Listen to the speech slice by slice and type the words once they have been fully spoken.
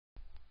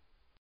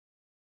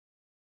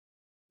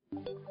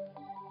Time,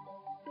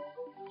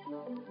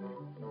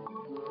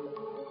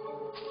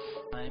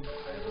 I went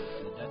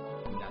to the desk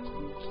and got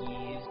some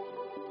keys.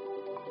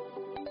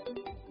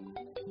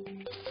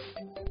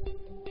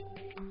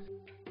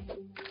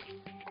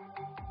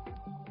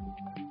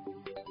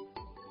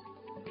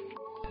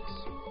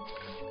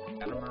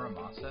 Got a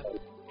Muramasa.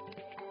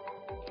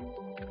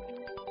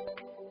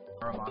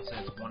 Muramasa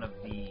is one of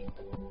the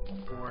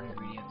 4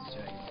 ingredients to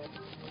it.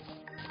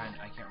 I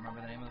can't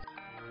remember the name of it.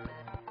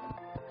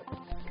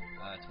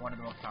 It's one of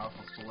the most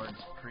powerful swords.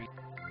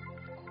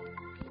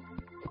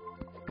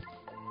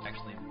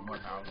 Actually, more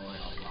powerful than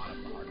a lot of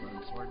the hard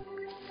mode swords.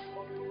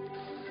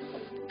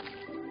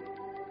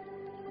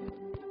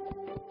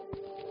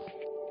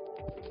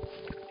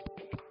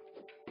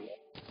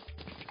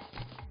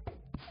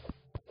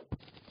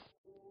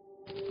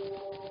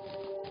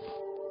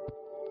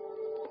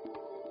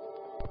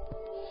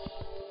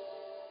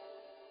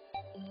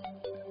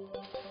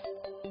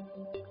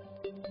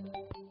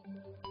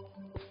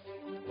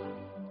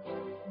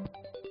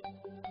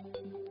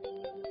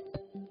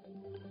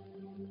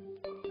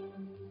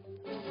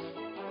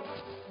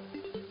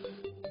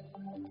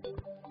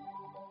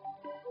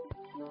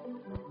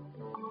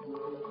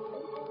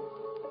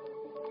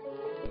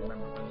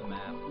 Remember from the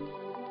map,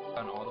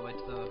 gone all the way to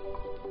the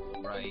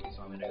right,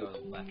 so I'm gonna go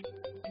left.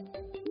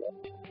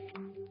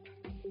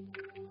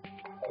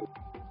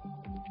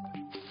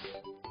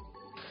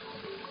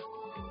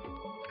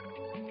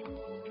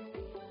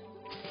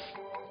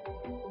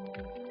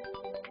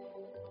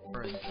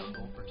 Or in the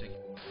jungle,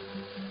 particularly,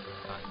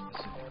 not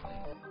specifically.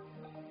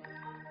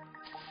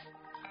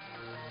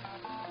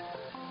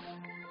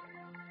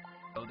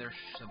 Oh, there's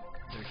not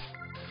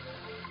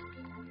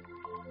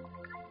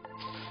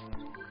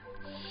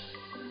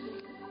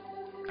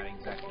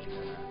exactly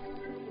gonna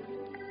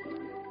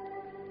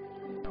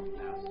jump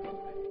past it,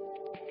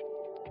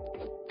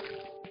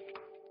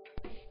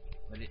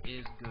 but it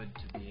is good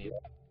to be able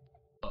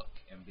to look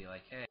and be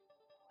like, hey,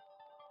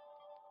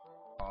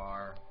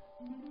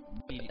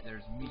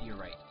 there's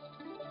meteorite.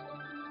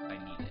 I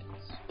need it.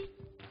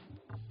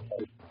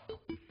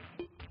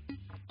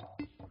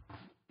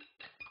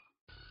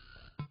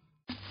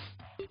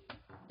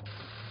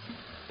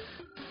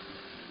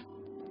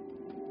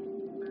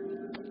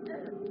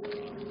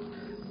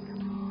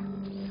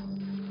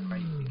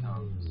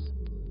 Becomes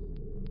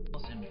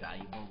almost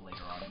invaluable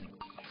later on in the game.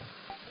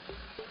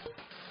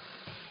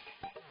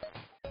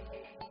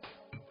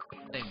 At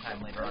the same time,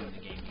 later on in the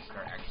game, you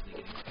start actually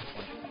getting to the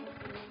point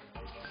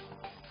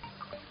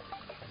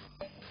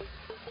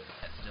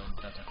that still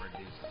doesn't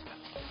reduce its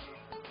value.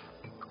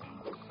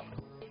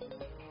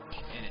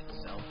 Which in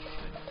itself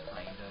should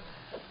kind of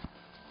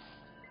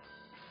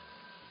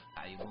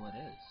valuable it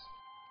is.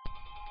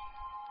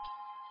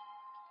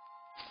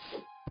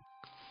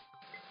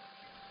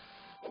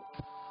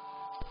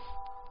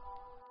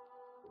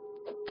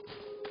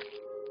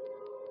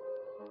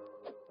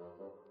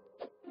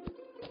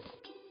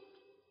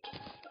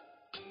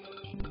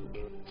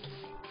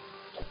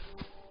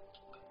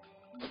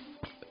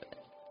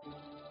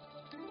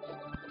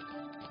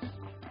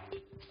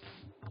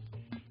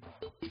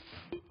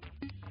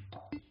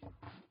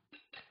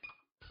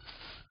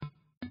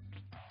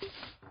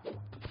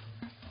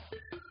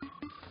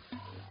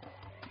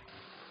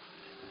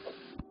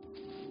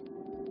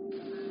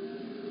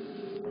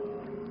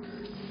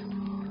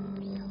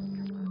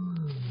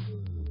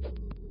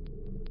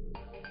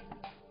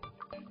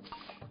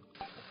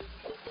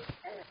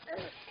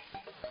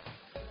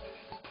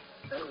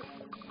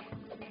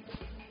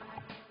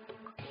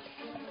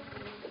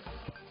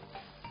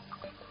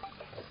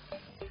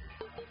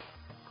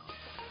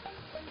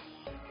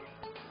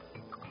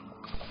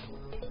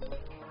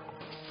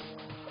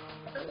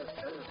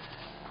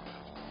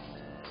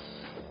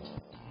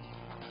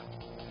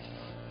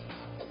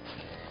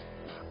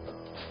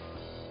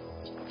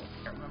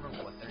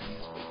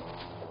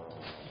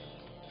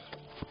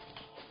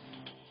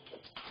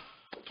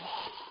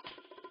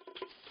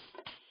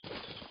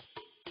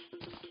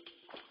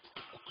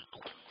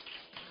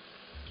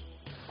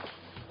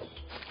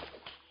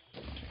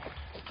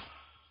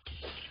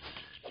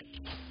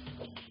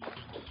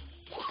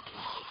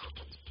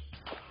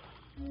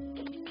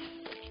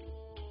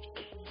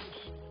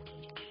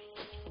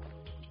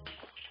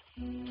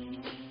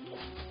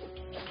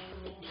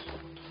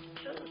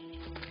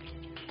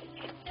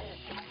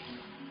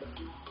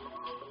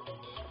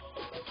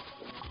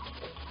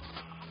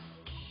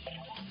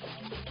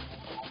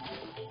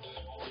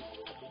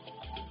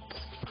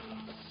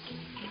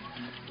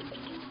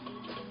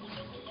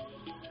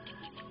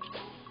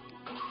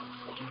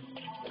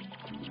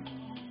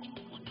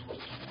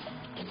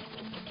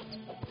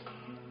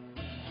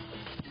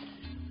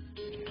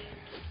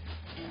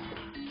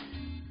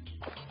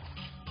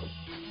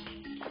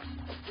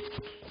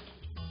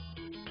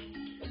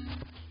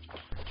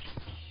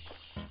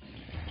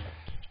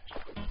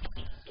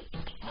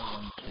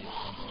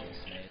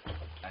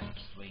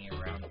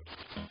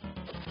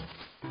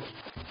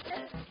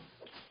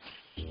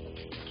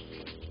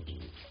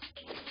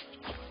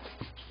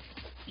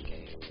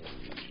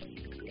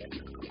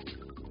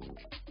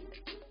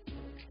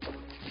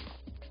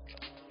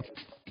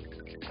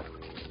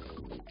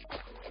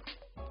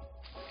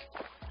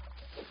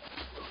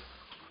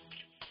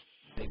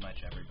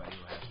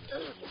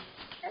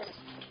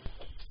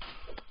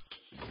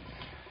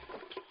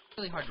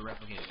 really hard to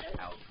replicate it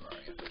without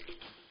Terraria.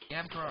 You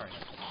have Terraria,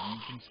 and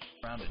you can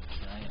surround a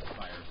giant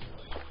fire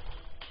sword.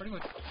 Pretty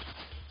much.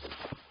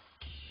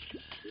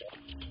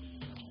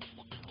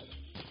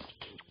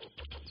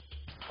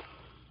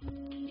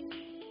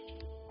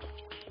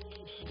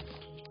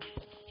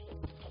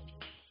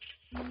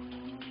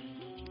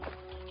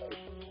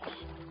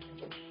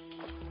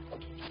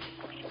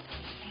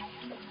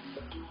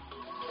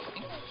 I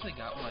think I actually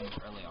got one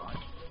early on.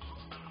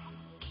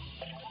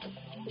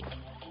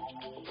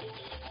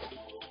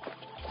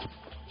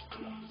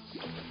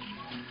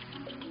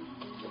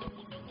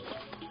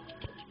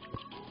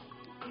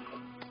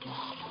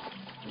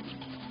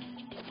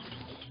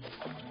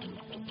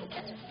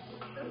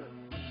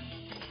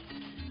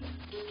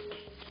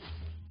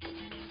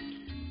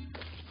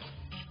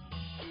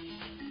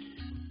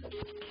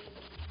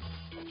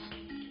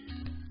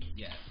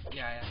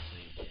 Yeah, I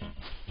actually did.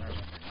 I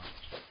remember now.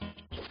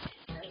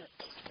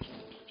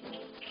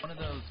 One of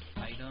those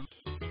items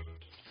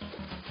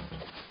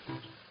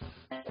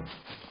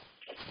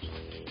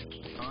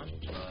on,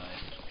 but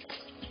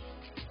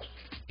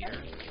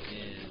here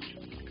is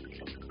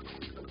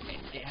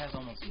it has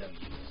almost no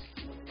use.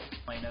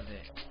 Point of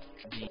it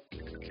being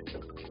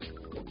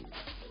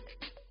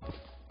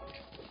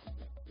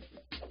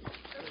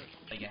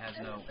like it has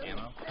no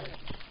ammo.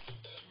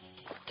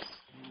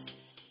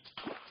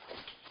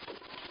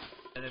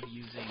 Instead of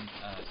using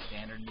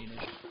standard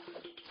munitions,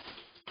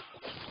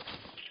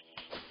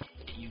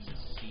 it uses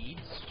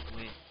seeds,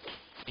 which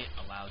it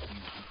allows you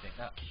to pick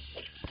up.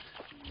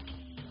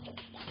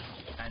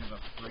 Kind of a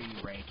free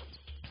range.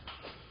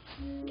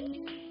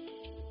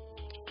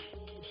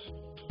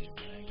 Is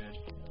that any good?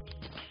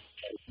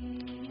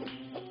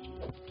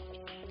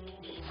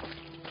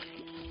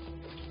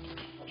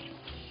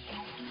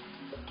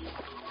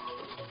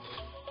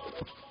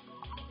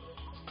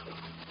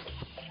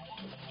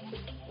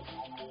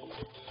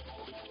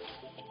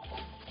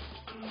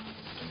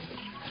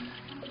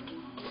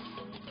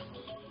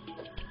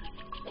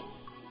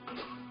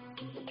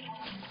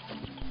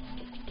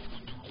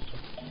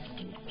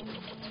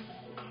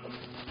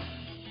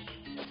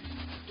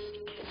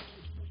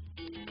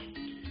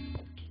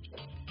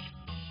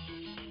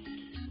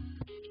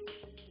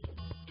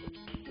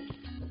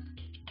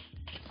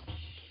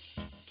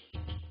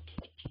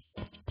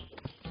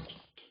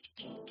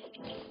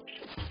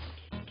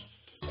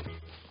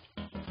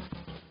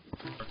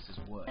 Versus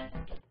wood. At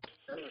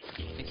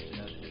least to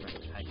know the different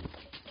types.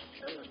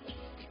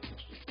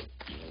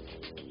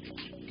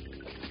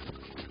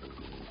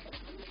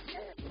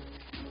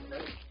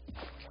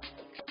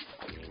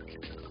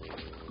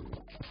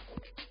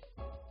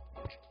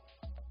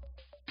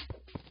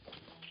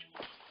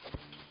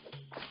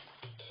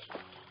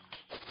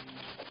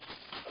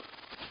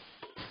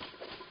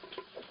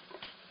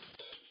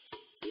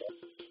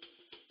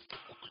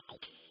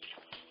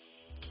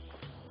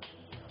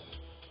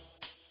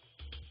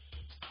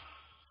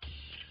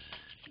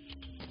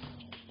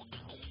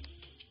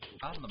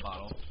 Out in the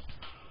bottle,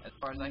 as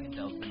far as I can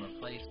tell, has been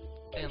replaced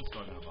and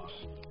stored in a bottle.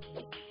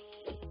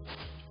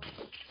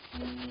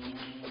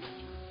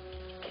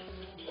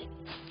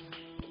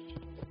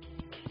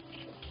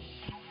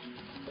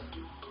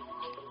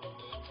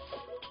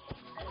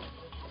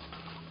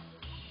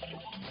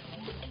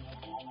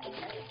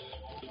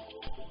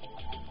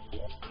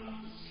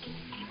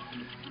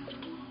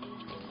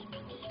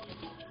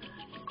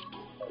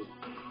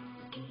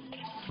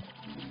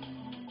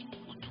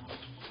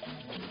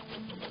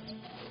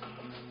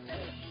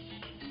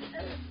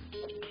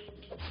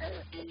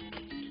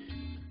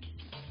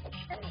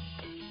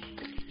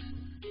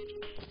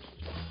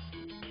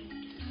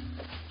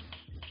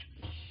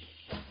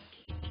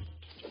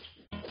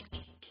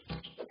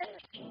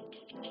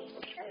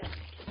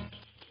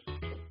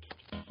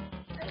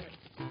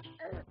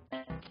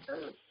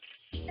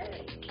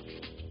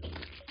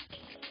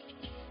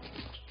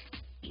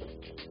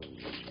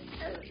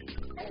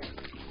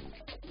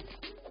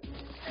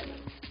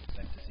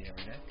 Like to see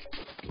every day.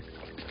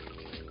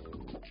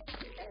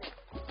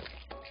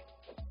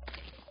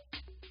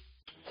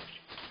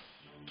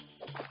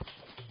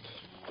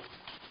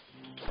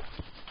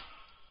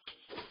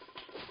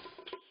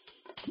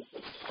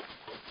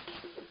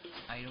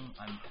 Item,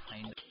 I'm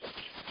kind of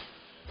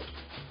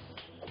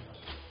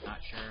not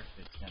sure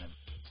if it's gonna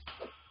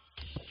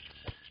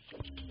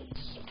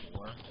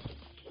store.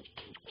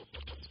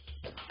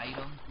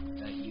 Item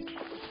that you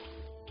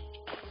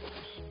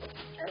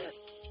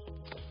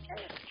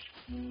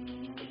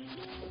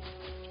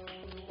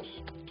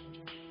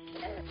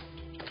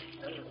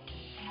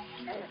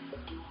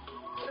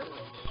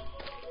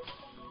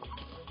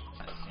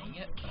not seeing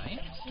it, but I am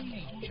seeing a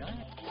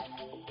giant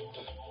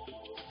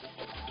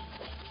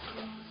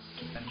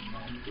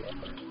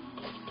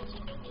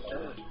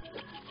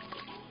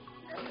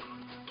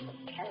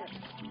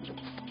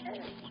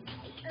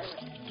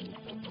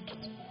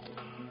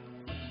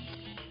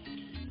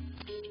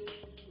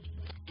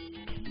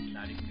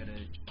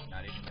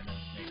not even gonna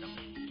make up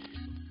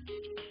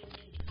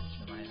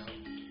to my help.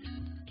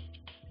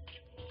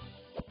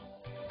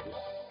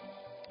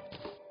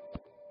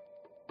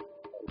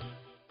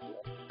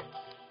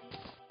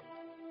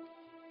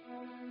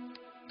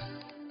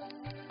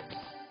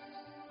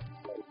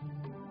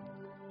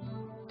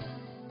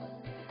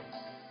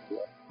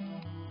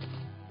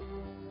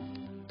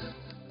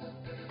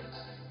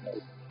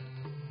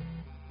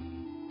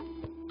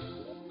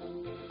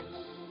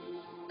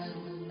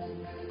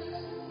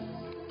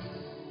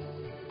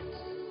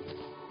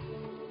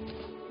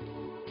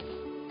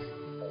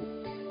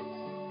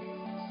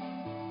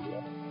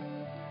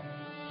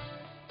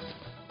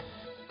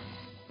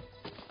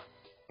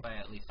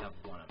 at least have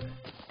one of it.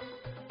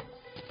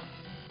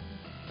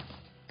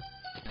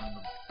 And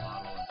the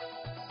bottle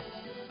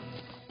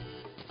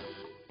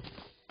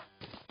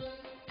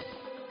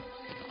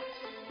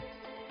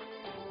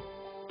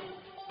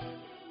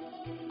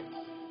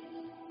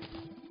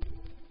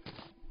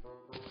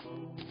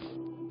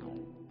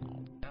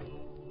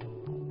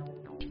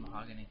of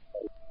mahogany.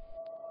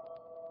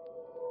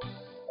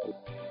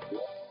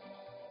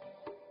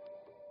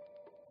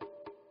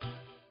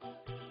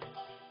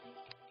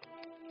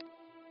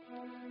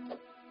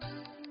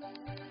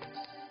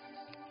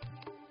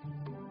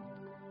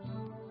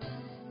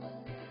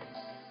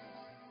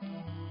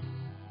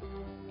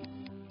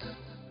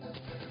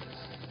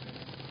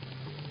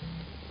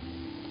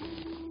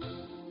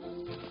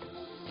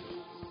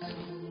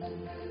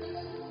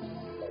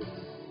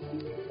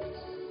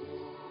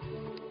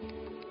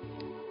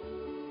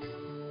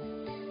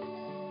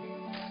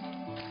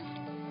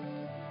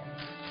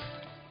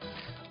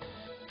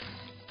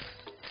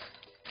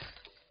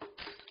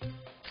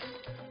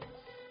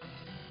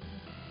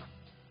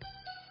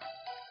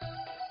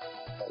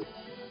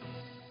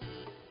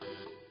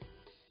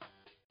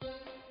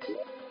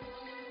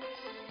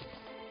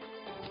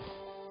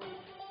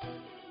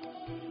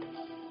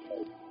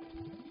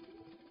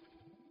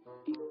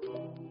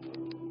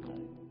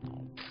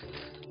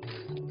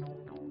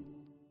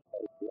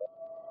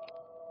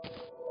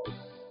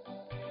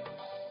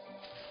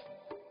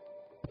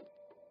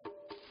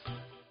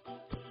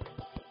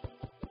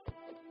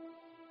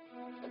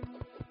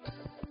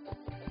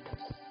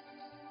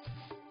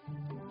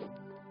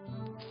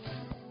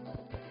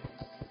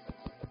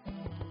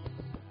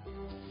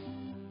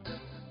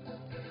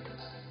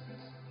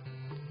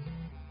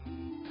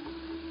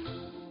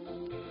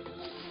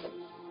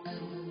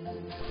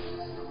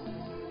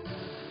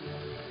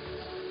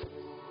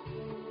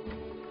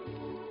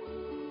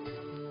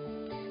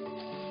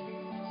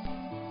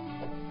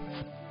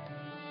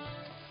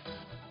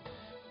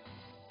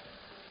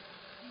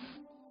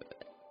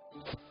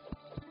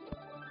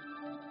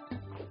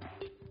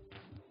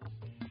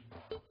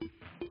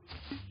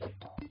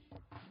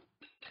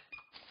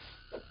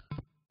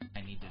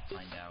 I need to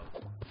find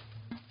out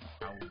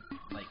how,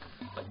 like,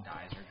 what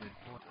dyes are good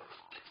for.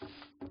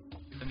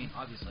 I mean,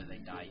 obviously they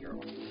dye your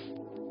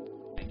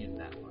own. I get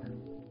that part.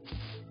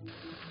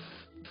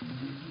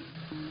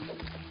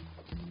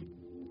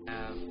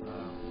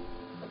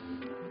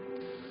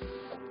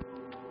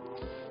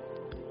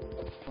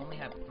 Only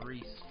have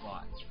 3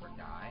 slots for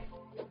dye.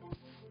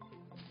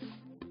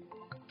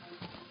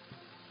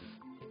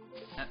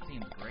 That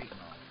seems great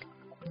and all.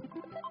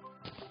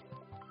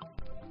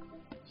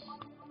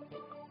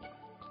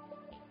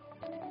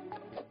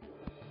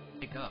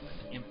 Pick up an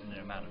infinite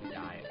amount of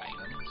dye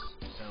items,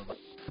 so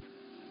like,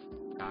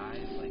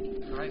 dyes, like,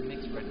 could I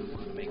mix red and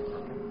blue to make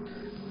purple?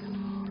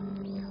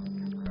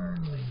 Or,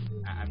 like,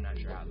 I'm not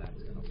sure how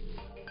that's gonna work.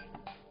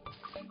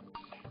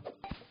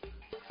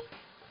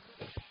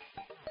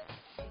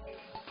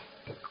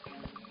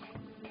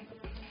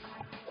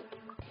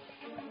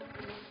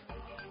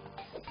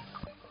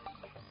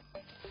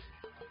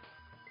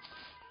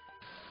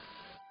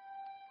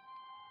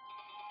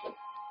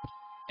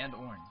 And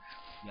orange,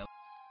 yellow,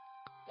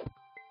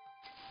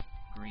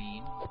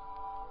 green.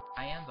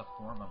 I am the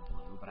form of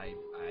blue, but I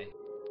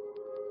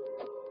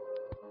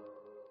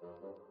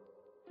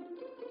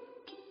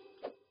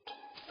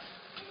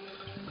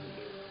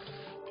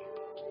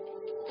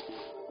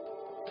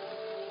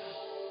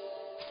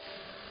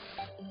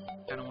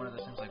kind of one of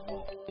those things like,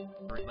 well,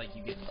 like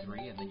you get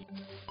 3 and then you.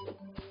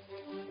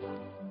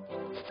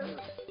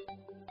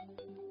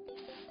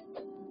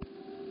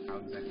 How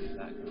exactly is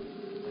that going?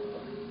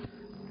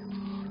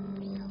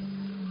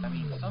 I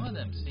mean, some of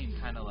them seem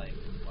kind of like,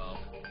 well,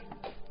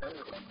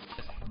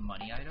 just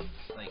money items.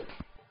 Like,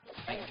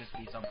 might just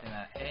be something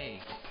that,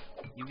 hey,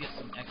 you get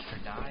some extra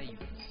dye, you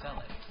can sell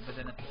it. But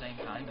then at the same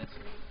time, it's,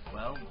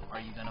 well, are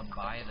you gonna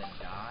buy the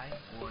dye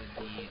or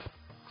the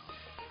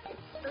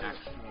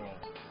actual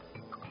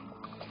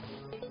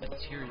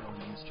material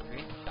used to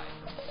create the dye?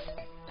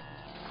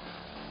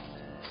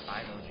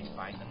 Buy those, you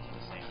find them for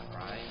the same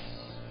price.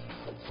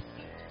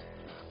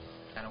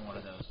 Kind of one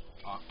of those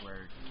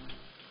awkward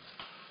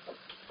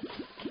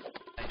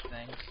type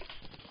things.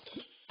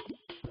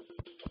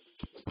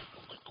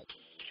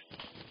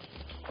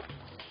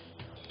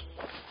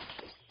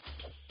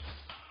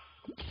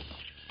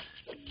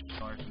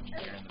 Or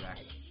here in the back.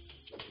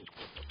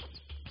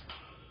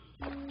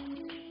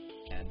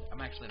 And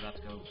I'm actually about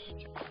to go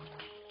check.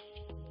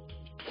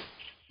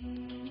 He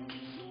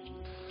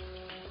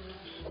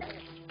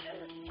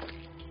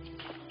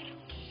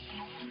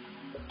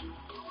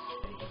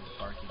was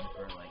barking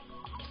for like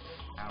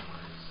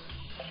hours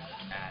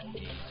at a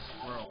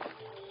squirrel.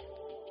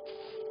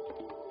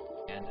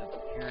 And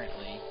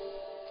apparently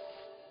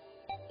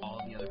all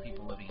the other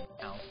people living in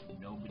the house,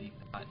 nobody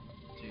thought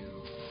to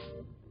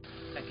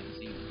check and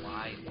see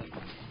why the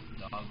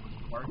dog was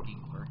barking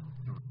for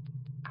 3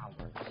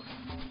 hours.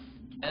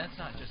 And it's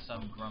not just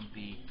some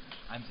grumpy,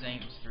 I'm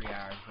saying it was 3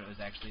 hours, but it was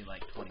actually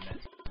like 20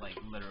 minutes. Like,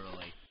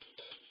 literally.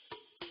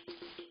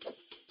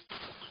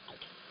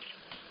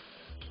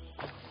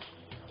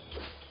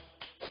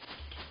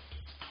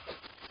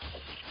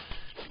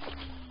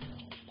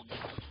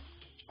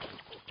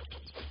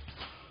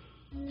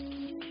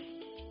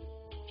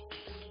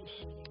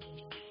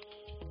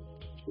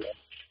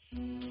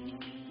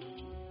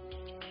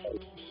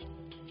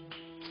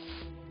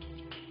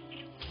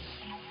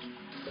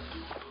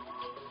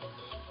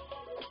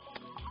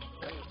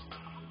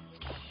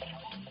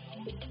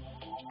 Last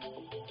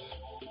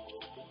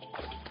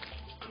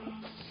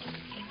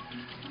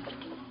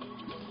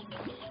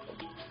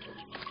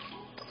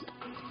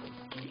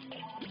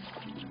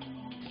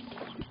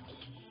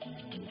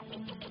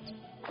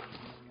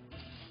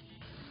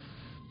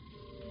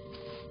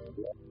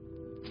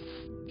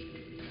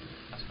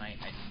night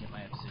I did get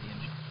my obsidian.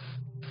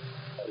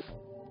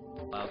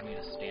 Allowed me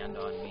to stand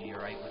on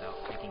meteorite without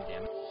taking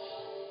damage.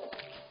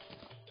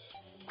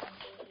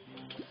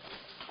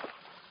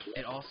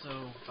 It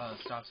also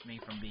stops me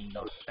from being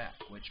knocked back,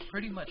 which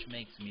pretty much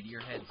makes meteor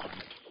heads.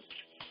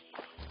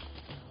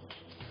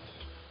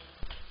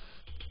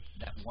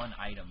 That one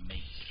item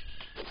makes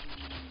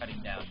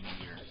cutting down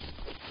meteors,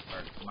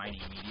 or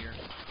mining meteors,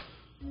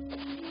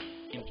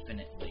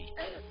 infinitely.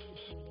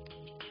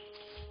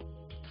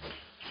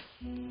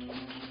 I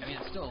mean,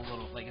 it's still a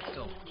little, like, it's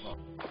still, well,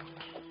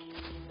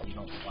 you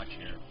don't watch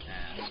your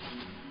ass.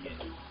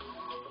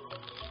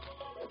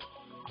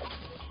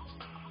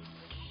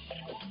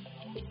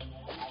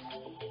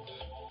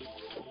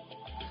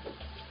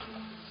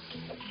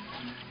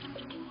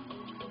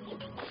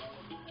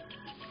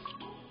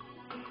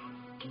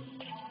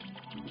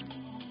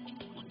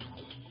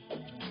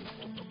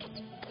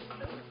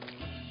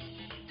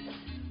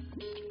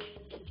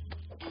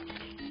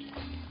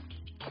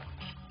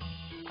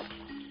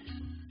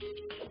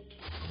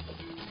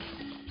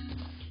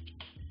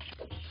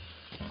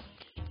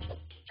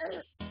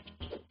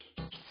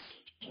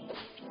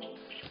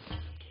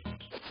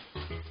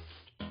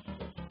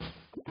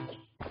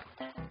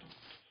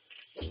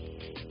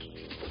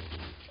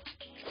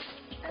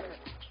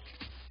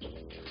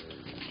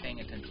 Paying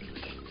attention to the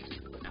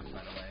map, by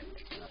the way.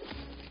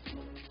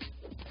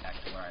 Back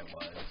to where I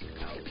was,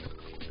 out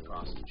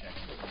across the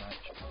checking so much.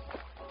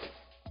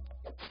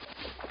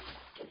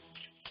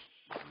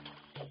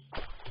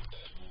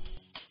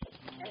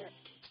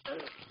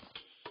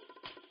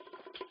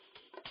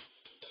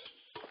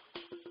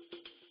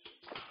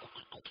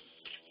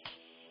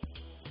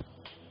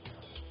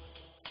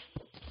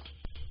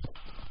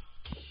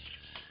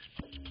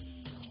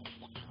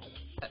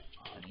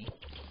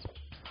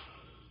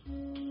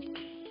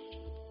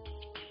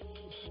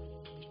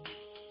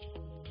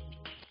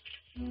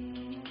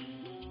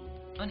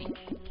 Honey,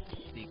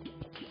 big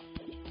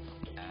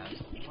as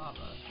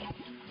lava.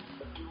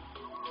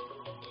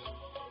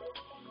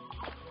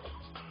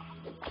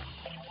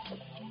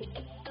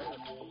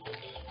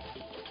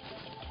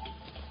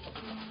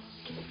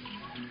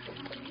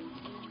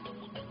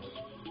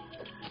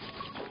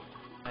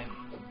 I'm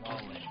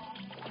walling.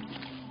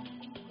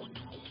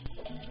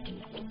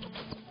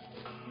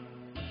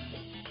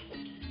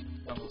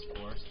 Almost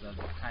force the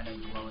kind of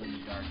glow in the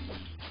dark.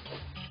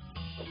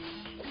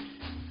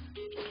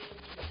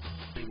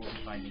 They will be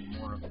finding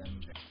more of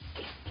them.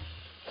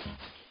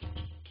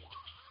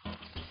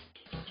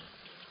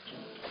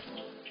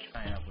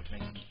 Sign up, which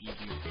makes it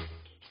easier.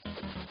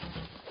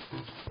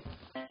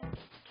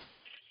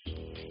 The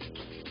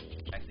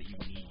fact that you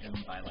need them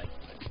by like a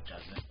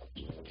dozen.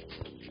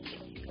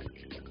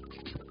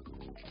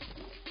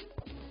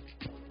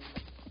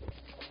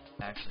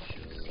 I actually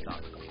should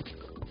stop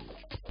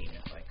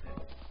if I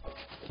could.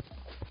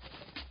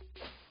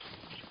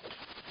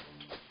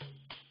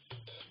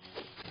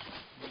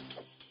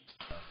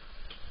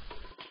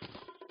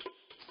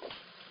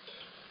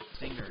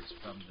 Singers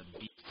from the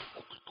beat.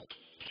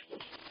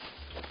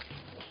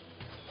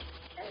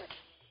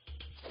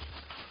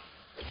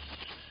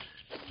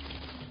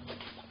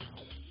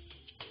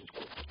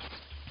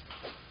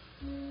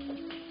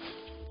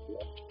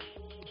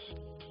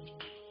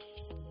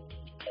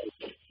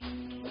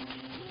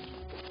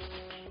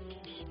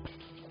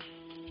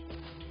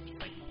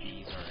 Like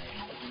these are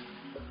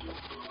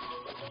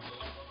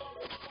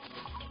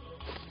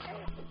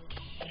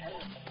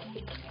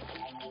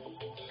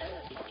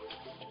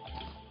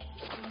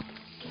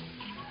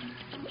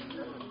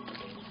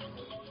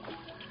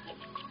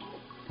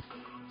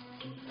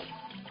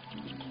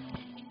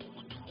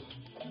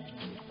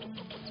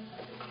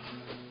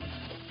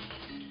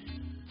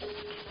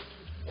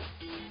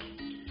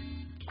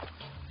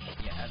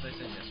yeah, as I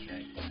said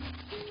yesterday,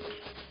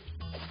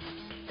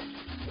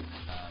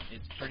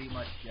 it's pretty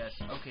much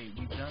just, okay,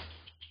 we've done,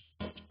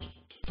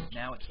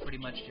 now it's pretty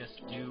much just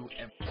do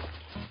everything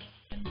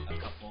in a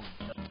couple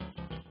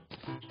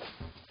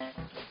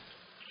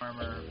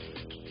armor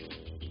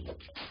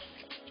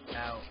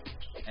out,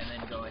 and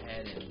then go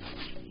ahead and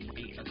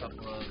beat a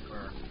couple of,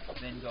 or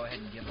then go ahead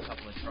and give a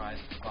couple of tries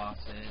at the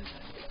bosses.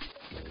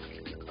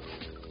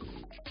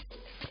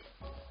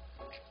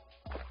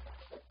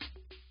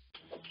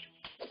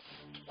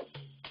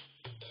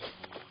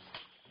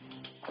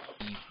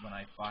 When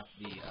I fought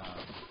the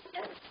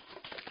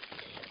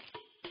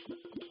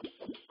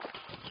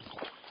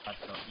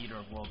Eater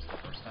of Wolves the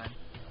first time,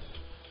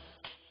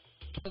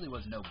 it really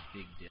was no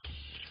big deal.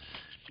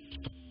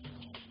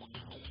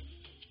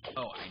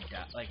 Oh, I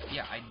died. Like,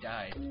 yeah, I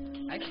died.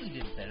 I actually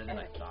did better than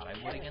I thought I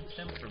would against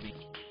him for being.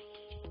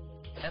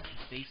 That's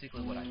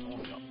basically what I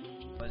told y'all.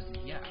 Was,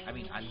 yeah, I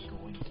mean, I'm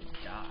going to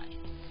die.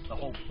 The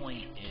whole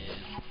point is,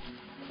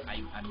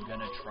 I'm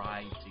gonna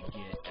try to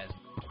get as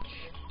much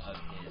of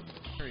his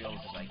materials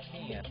as I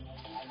can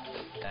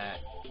that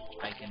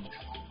I can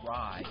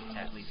try to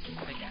at least get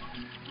the pickaxe.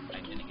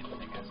 I didn't get the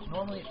pickaxe.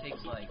 Normally it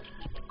takes like,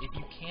 if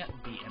you can't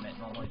beat him, it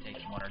normally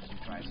takes 1 or 2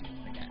 tries to get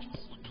the pickaxe.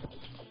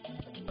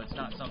 So it's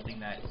not something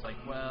that it's like,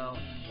 well,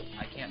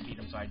 I can't beat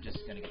him, so I'm just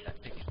gonna get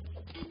that pickaxe.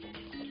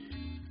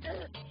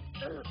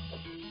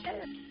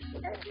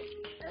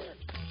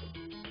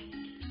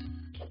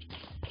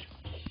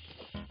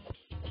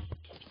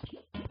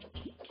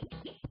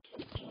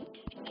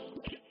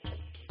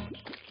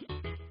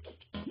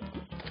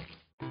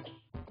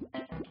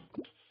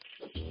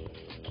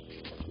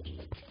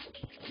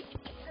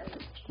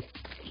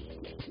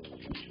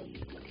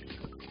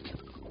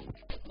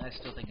 I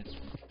still think it's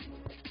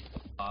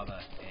lava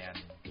and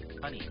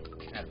honey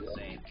have the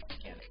same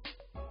mechanic.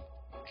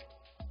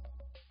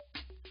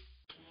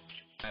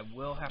 I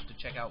will have to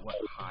check out what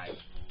hive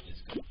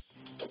is good.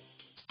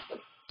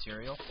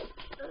 Cereal?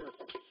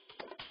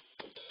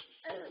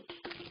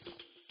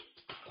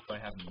 I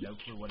have no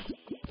clue what it's.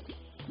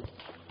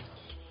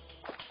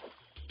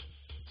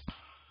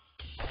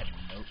 I had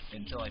no,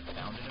 until I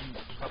found it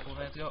a couple of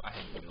minutes ago, I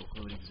had no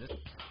clue it existed.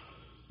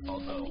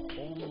 Although,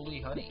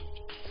 holy honey.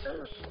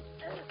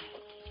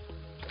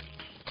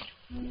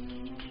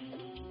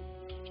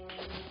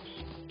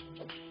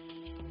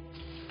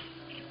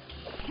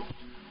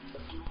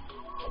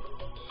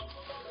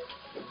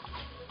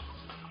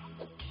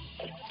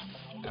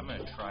 I'm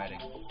gonna try to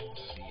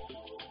see.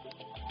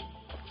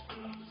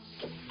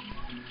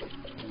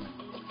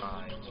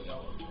 Try to go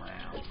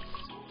around.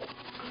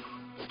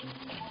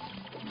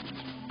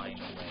 Find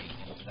a way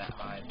into that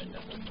hive that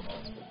doesn't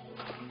involve.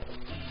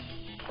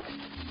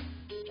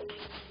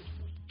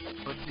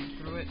 Could be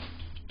through it.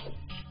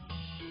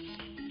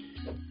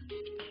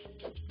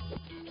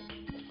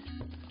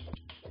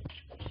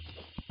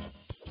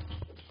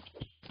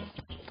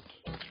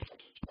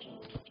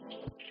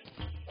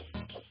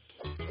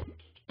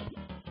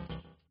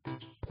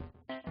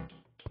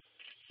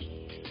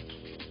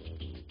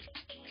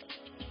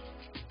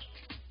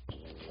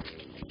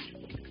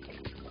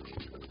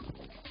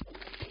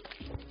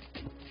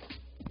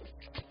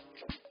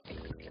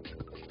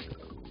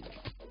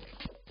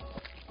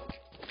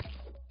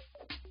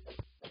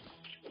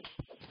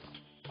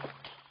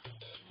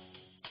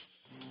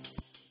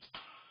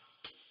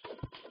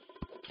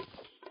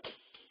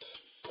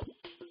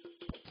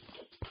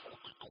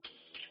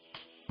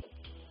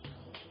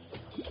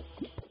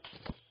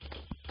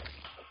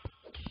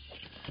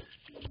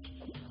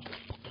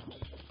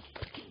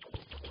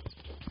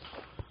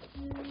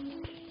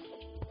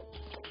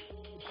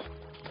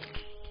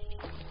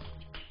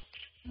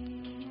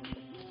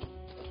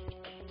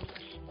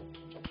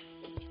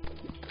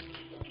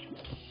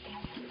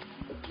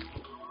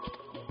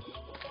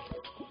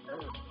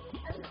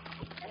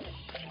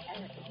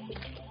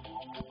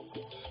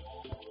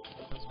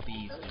 Those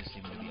bees just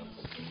seem to be able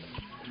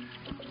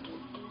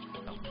to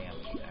help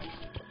damage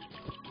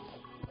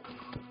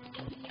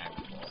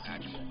actual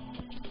action.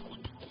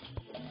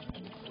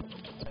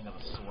 I know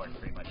the sword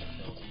pretty much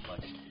kills a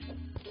bunch.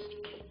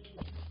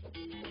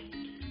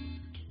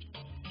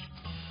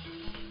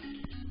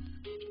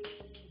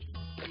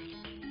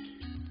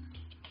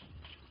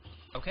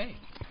 Okay.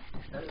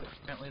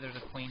 Apparently there's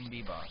a queen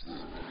bee boss.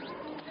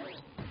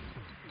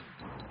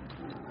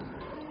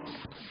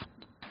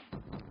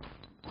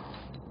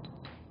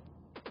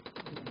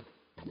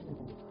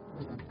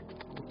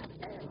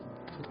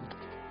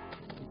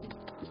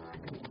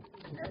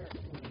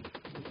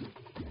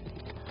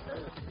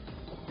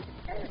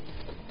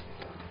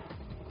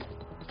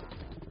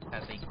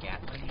 Has a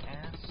Gatling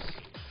ass.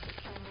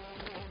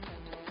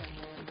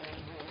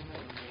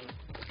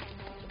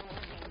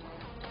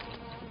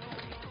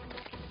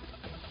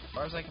 As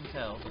far as I can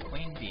tell, the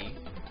queen bee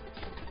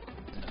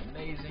is an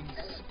amazing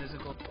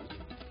physical.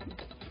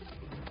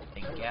 A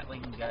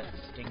Gatling gut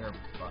stinger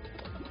butt.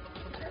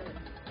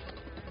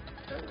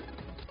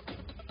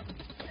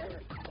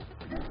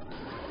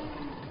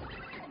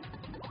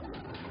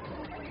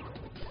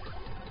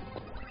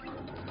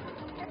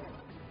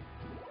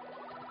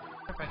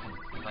 If I can,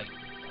 like,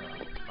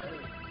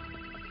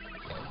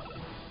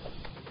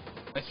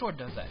 my sword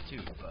does that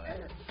too,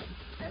 but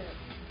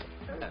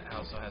that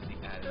also has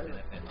the added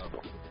benefit of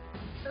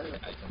I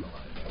took a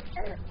lot of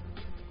damage.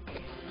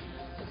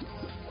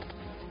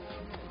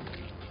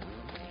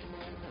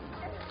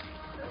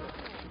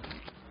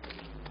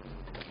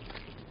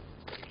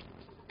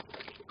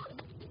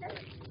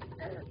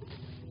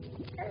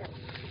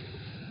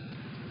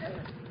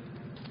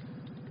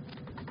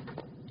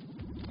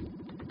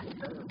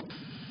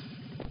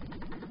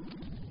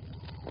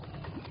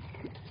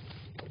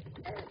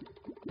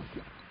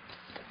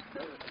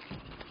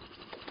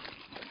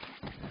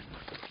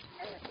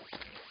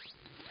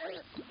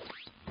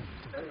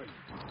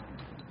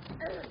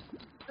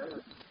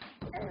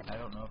 I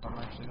don't know if I'm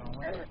actually gonna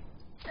win.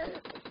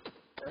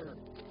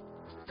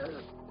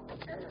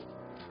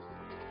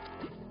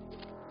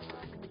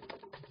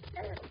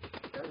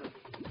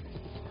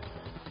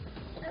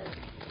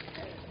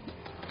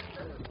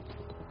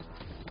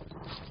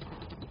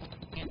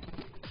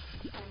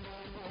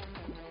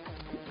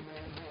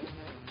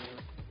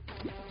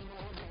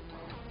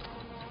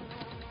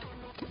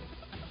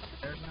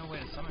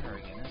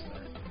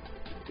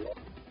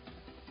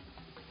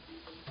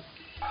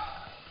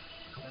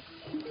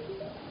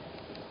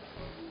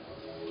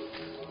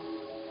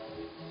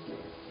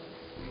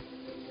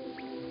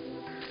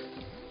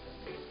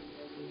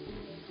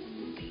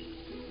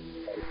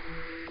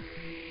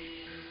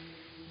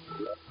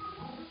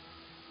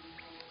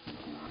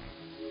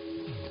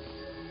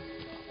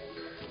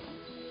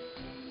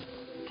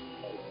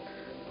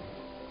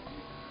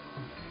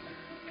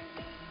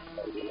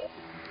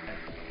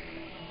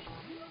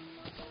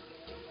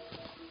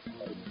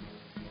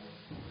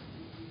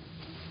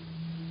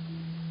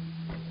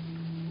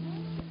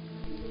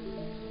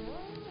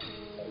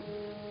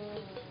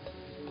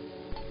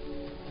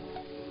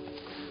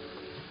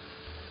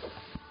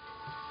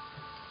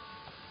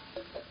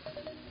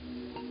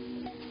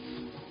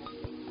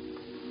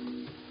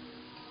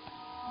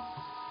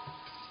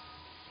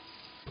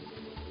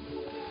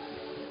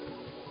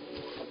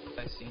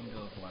 I seem to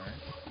have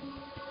learned.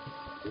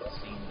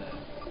 Seem to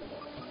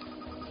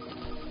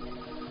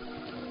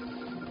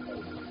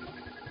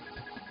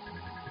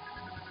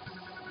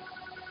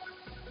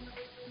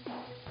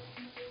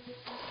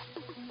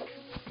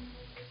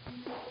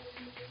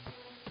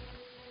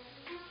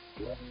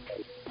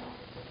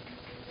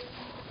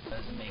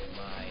does make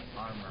my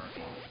armor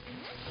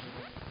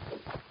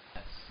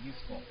less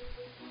useful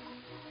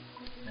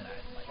than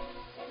I'd like.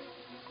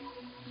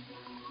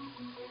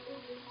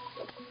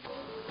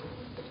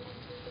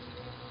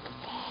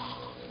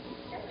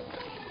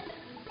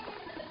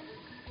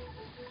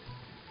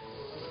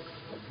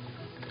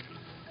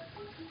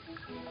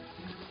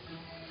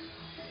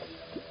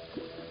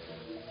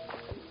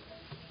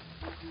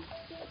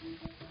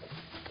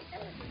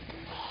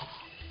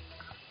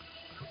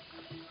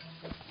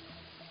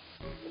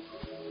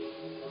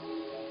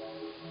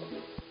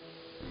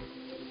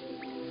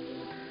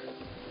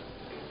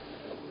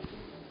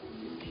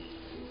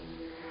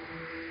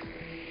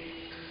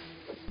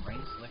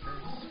 Rain slickers.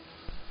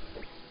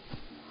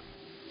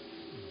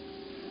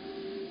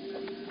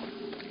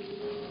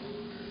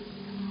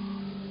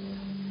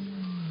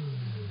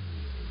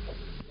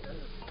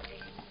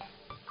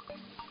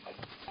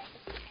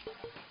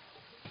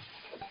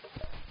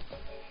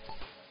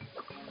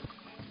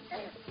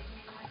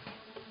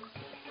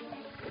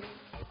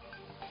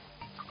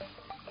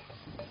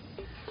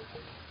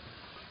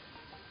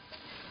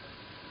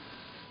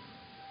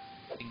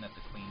 Thing that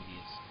the queen bee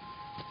is.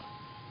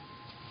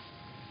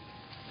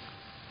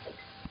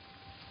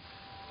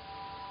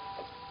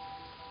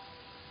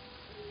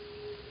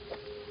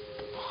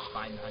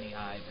 Find the honey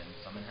hive and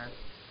summon her.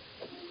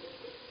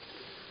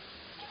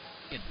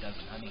 Get a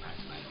dozen honey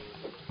hives by me.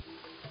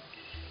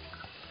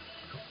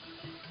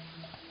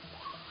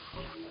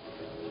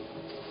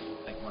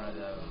 Like one of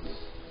those.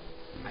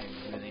 I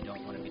really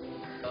don't want to be.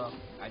 Oh,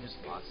 I just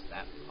lost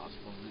that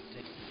possible loot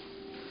tick.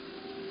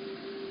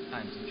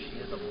 Times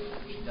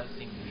she does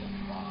seem to be a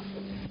boss.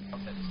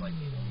 That's like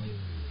the only.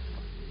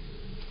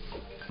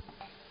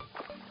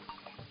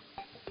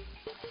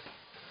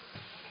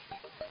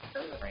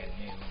 Brand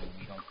new, and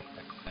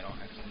I don't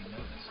actually know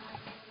this.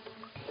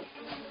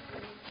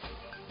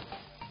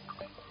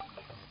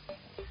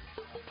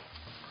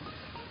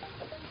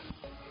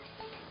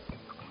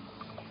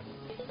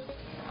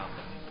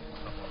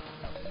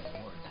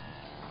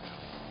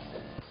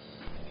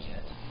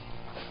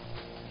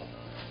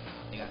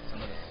 They got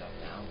some of the stuff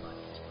down, but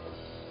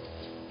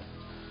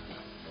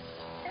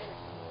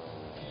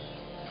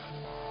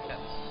yeah,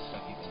 this is the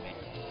stuff you can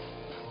make.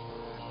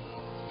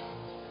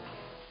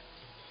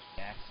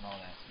 Axe and all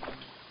that stuff.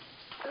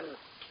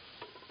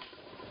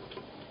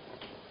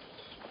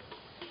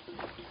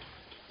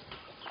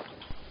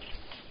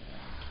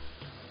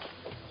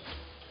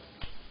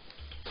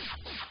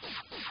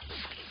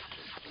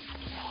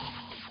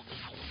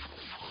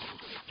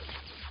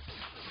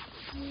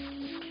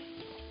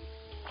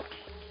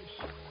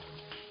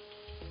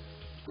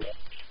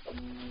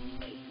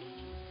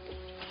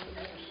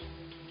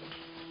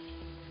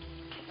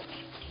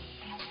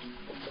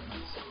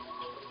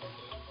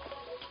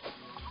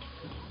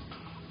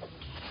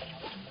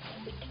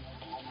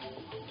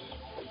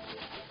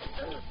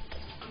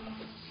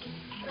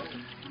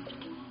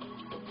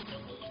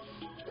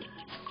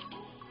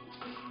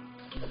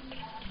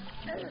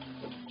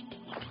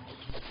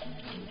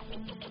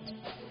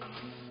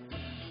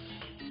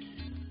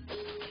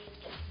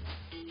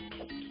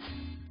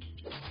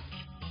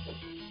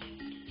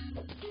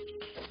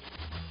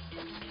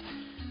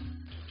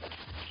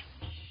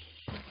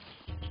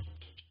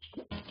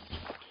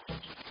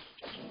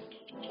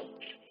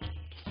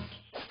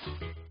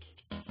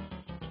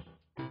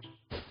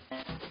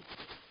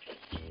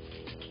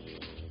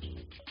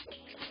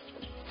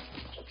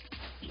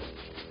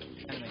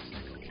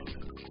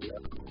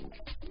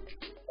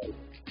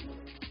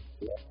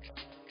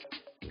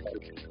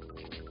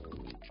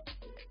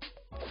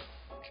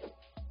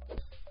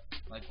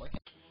 Like what?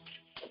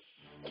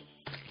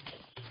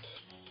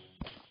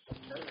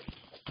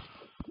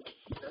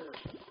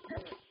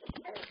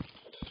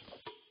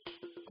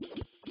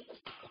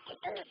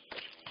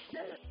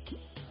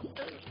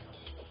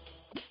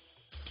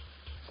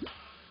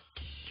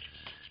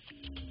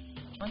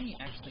 Honey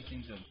actually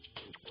seems to.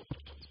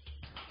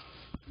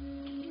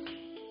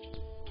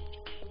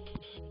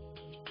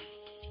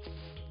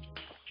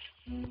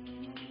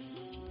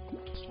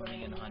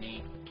 Swimming in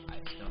honey, I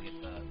still get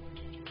the.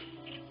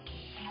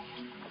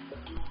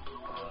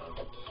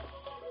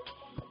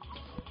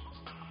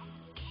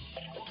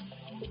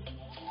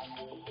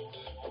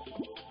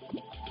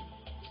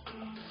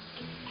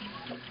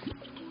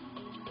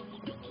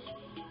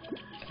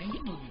 I think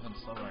you move even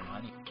slower in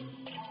honey.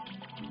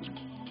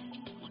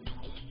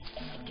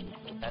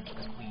 That's the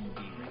queen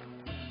bee rate.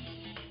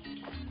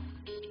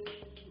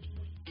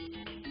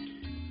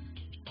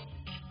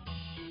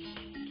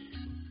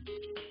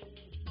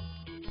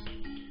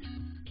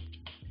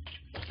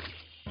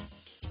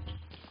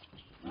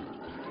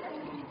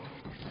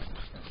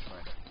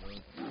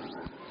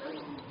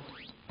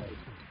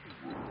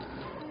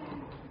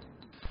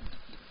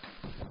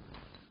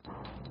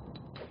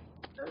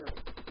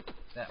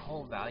 that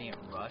whole Valiant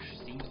Rush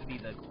seems to be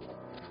the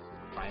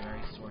primary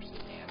source of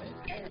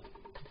damage.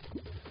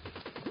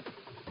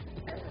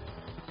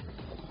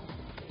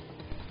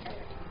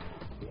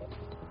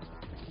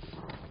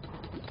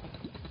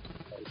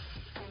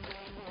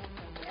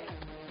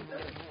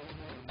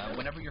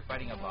 Whenever you're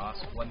fighting a boss,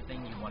 one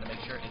thing you want to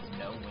make sure is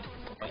know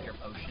what your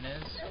potion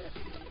is, so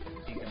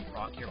you can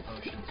proc your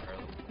potions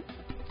early.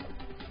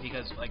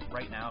 Because, like,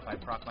 right now, if I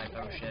proc my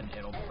potion,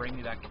 it'll bring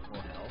me back to full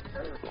health.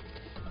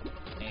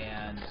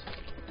 And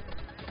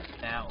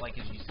now, like,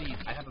 as you see,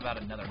 I have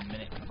about another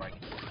minute before I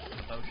can use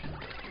the potion.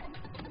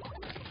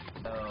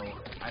 So,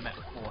 I'm at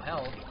full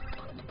health,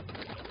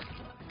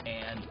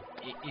 and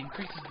it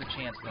increases the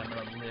chance that I'm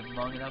going to live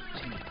long enough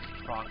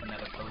to proc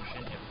another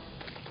potion.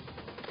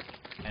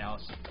 And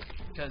also,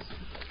 because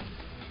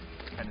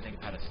I'm trying to think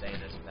of how to say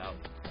this without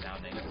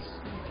sounding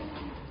stupid,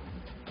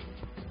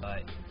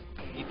 but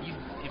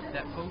if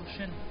that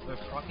potion, or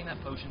proccing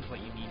that potion is what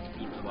you need to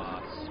beat the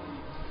boss,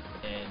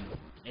 then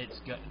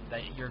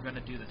that you're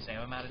gonna do the same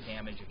amount of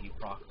damage if you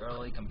proc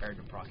early compared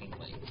to proccing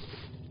late.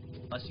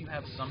 Unless you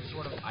have some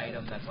sort of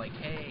item that's like,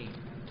 hey,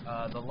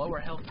 the lower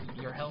health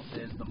your health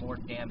is, the more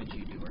damage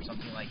you do, or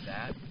something like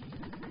that,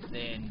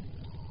 then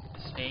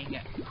staying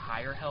at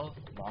higher health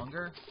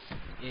longer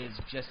is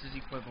just as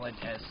equivalent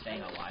as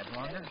staying alive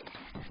longer.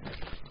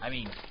 I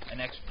mean,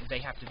 they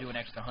have to do an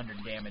extra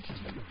 100 damage to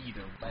you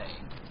either way,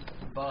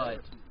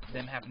 but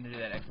them having to do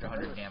that extra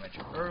 100 damage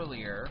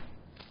earlier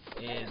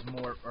is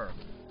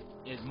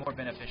more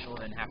beneficial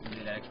than having to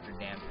do that extra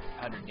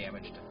 100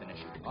 damage to finish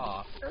it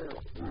off,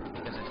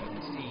 because as you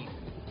can see,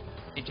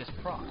 it just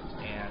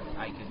procced, and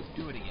I could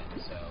do it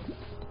again, so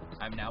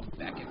I'm now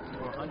back at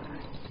 400.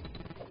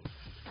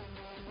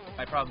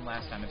 My problem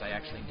last time is I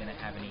actually didn't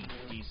have any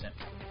decent...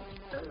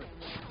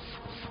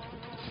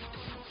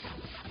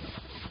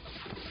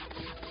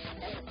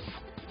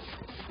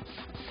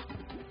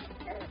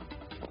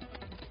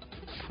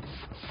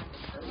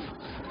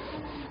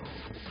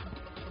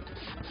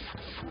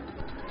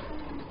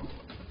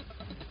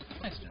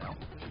 Nice to know.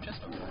 There's a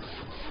chest over there.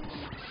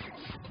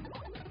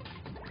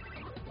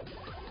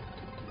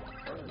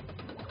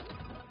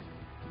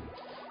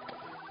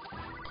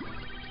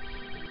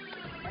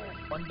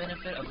 One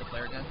benefit of the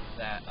flare gun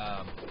that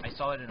I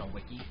saw it in a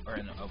wiki, or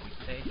in a wiki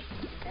page,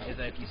 is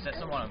that if you set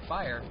someone on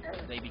fire,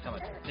 they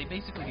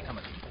basically become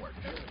a torch.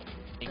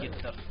 They get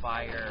the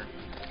fire.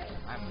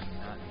 I'm the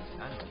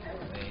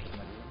way.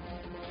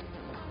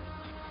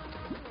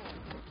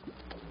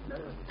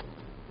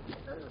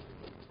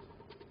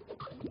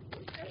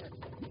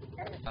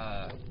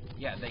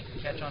 Yeah, they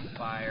catch on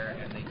fire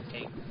and they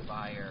take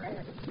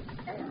fire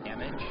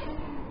damage,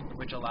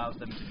 which allows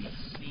them to be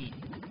seen.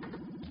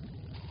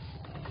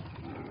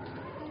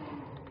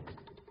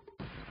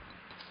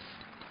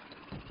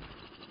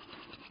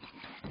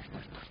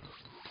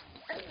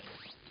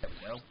 There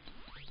we go.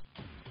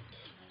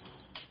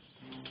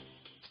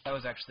 That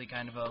was actually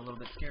kind of a little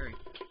bit scary.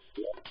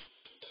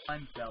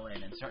 Time fell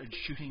in and started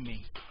shooting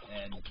me,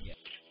 and yeah.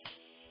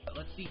 But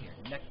let's see here.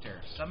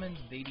 Nectar summons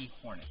baby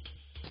hornet.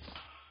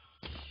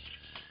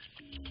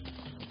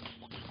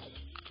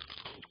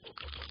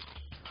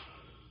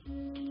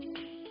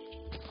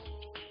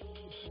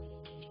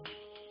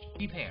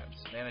 Deep hands,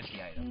 vanity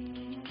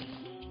item.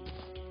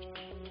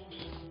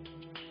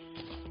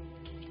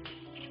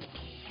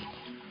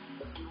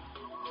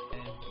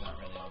 Not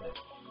really all that.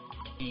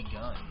 E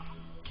gun.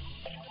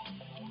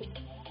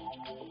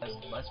 Has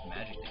less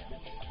magic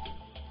damage.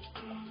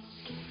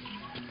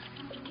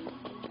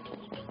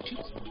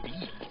 Shoots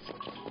bees.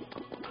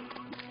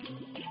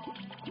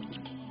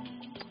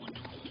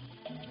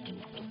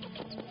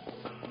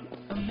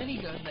 A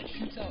minigun that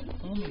shoots out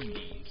homing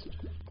bees.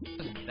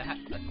 What is that?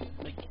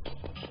 Like,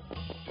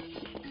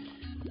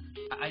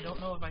 I don't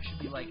know if I should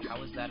be like,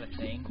 how is that a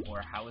thing,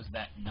 or how is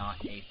that not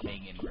a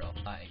thing in real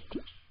life?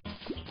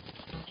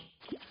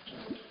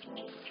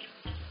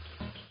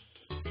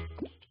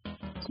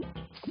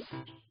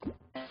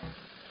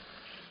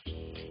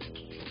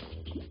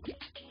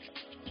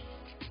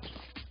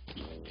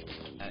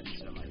 That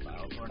instead of my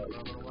file for a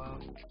little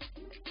while.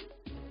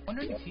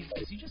 Wondering if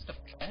is he just a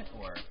pet,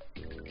 or...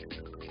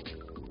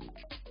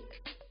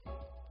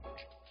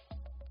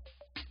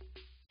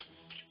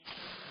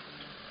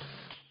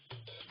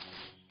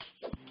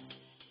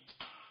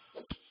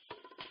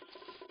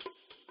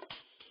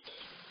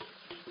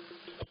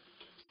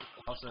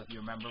 Also, if you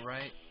remember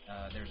right,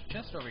 there's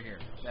just over here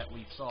that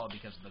we saw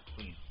because of the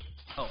queen.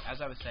 Oh, as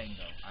I was saying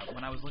though,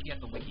 when I was looking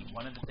at the wiki,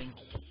 one of the things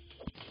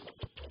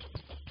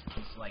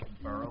is like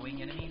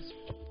burrowing enemies,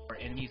 or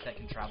enemies that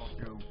can travel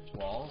through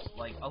walls.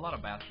 Like, a lot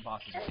of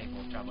bosses are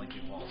capable of traveling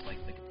through walls,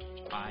 like the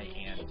guy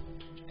and,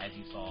 as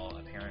you saw,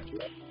 apparently,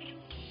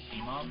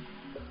 Imam.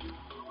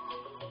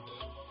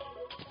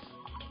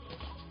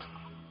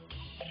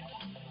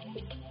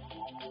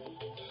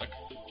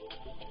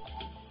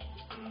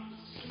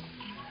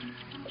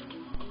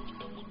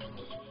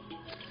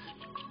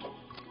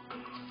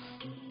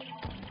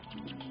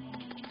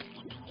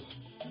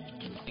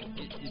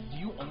 Do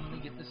you only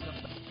get this stuff?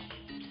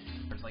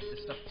 There's like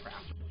this stuff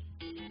crafted.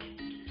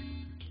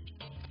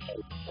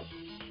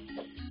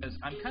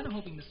 I'm kind of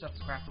hoping this stuff's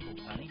craftable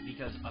with honey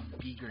because of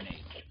bee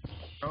grenade.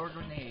 Throw a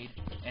grenade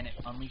and it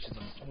unleashes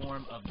a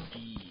swarm of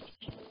bees.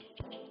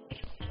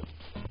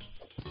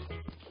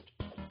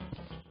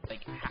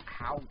 Like,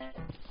 how?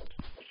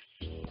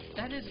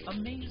 That is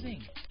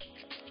amazing!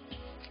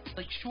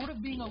 Like, short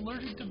of being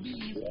allergic to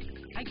bees,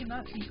 I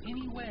cannot see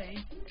any way.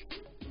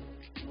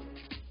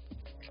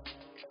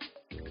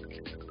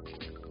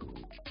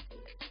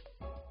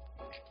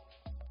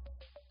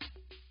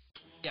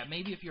 Yeah,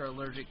 maybe if you're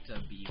allergic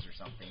to bees or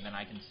something, then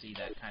I can see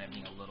that kind of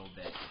being a little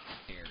bit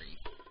scary.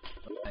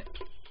 But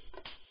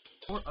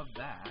short of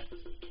that,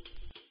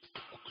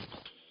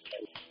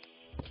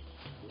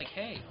 like,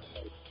 hey,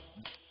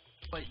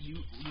 but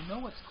you know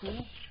what's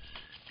cool?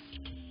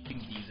 Shooting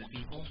bees at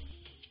people.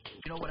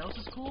 You know what else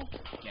is cool?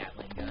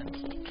 Gatling guns.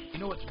 You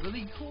know what's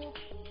really cool?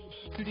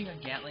 Shooting a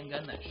Gatling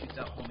gun that shoots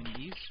out homing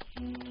bees.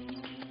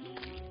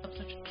 Up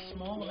such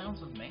small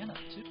amounts of mana,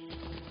 too.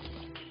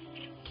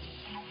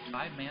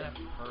 5 mana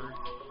per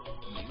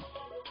use.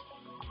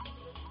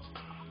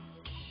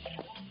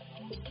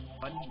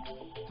 But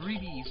 3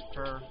 bees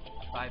per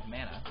 5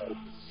 mana.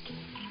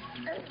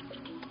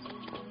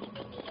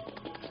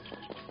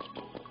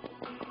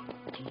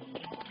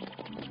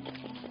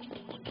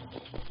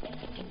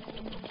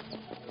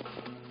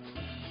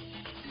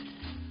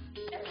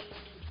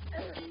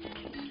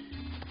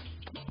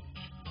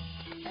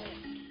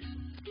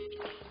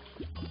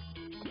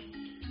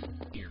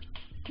 Here.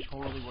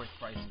 Totally worth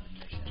price of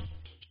admission.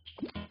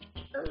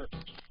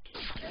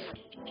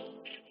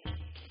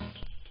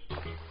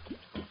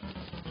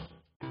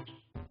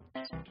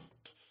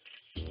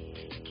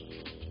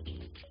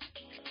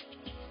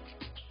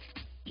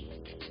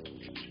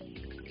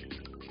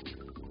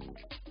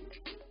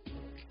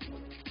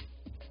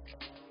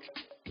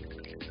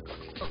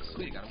 Oh,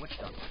 sweet, I got a witch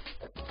doctor.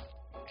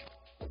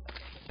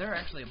 There are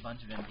actually a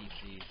bunch of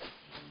NPCs.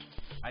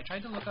 I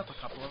tried to look up a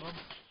couple of them,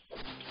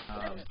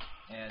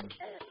 and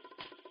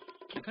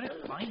I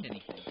couldn't find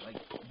anything.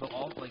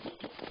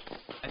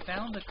 I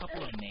found a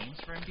couple of names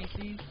for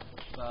NPCs,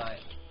 but,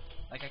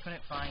 like, I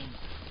couldn't find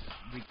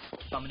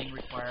summoning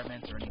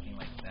requirements or anything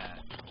like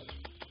that.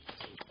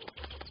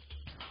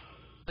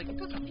 Like, it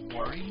doesn't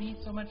worry me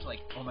so much, like,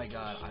 oh my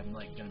god, I'm,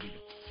 like, gonna be...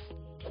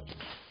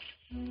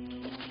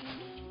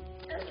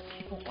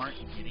 People aren't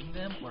getting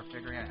them or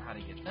figuring out how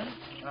to get them,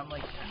 and I'm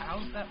like, how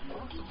is that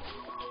possible?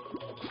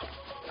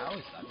 I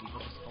always thought people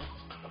just told me.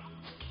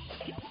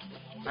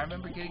 I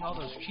remember getting all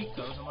those cheat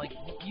codes, I'm like,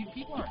 you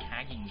people aren't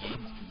hacking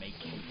games to make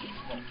cheat codes.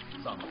 Well,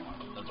 some are,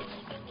 those are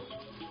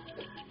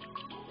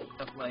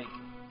stuff like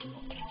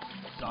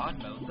God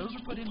mode, those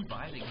are put in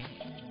by the game.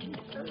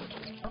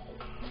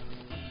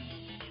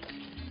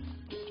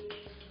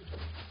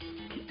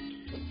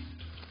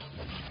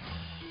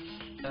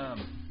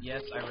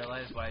 Yes, I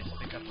realized what I just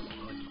picked up was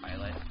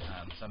violet.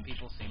 Some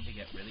people seem to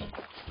get really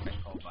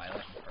called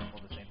violet and purple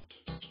the same.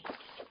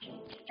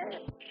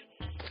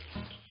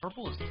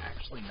 Purple is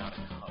actually not a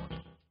color.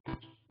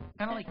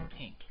 Kind of like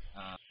pink.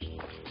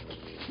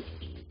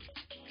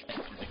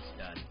 Physics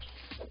done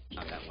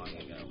not that long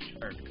ago.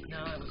 Or,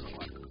 no, it was a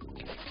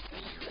year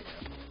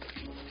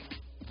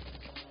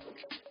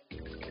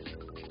ago.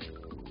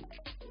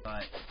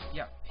 But,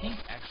 yeah, pink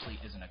actually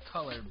isn't a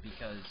color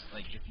because,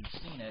 like, if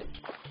you've seen it,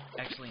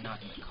 actually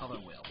not in the color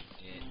wheel.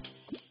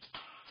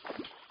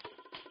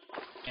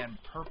 And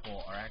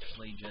purple are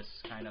actually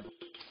just kind of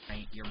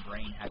your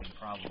brain having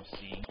problems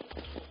seeing,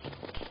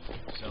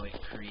 so it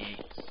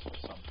creates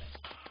something.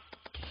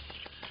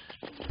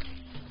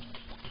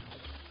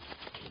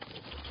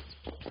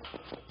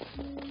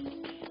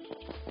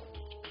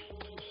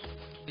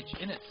 Which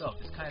in itself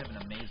is kind of an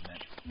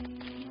amazement.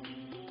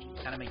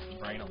 Kind of makes the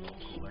brain a little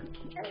cooler.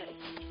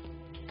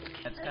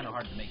 It's kind of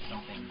hard to make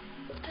something...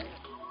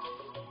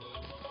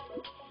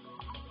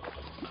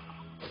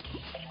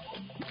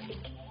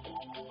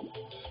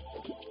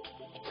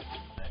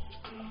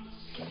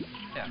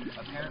 Yeah,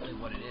 apparently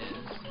what it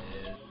is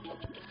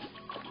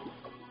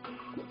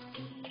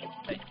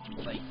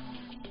like,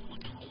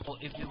 well,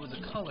 if it was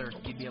a color,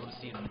 you'd be able to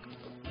see it in the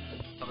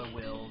color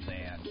wheels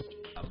and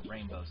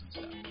rainbows and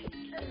stuff.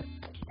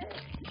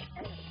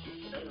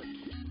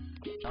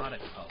 Not a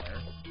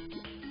color.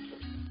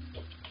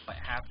 What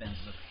happens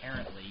is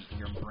apparently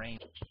your brain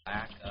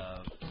lack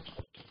of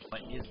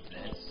what is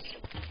this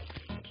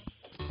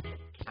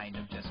kind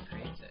of just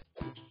creates it.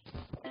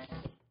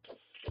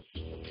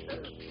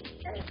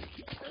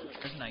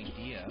 There's an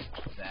idea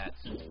that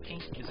since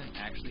pink isn't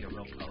actually a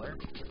real color,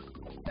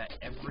 that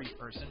every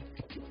person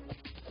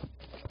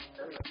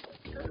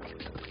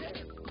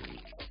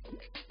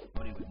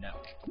nobody would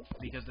know.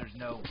 Because there's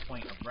no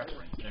point of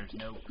reference, there's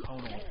no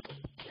tonal.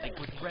 Like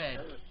with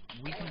red,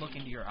 we can look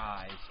into your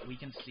eyes, we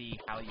can see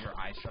how your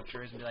eye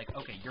structure is and be like,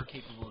 okay, you're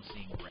capable of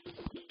seeing red.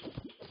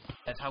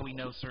 That's how we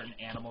know certain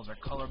animals are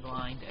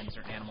colorblind and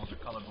certain animals are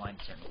colorblind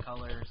to certain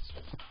colors.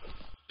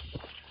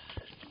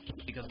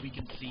 Because we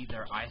can see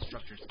their eye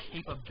structure's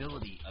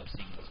capability of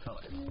seeing those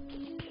colors.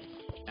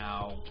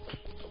 Now,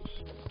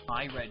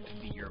 my red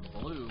could be your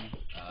blue.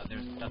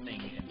 There's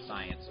nothing in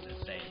science to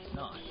say it's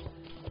not.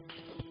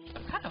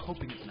 I'm kind of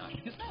hoping it's not,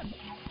 because that's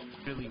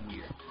really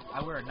weird.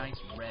 I wear a nice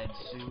red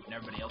suit, and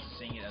everybody else is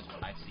seeing it as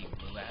what I see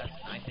blue as,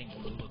 and I think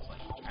blue looks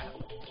like crap.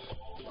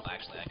 Well,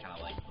 actually, I kind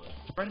of like blue.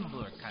 Red and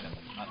blue are kind of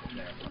up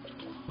there.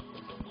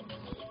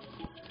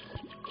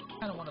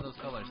 Kind of one of those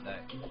colors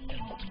that can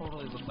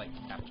totally look like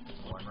crap if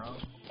it's worn wrong.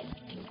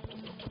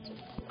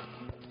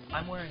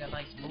 I'm wearing a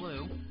nice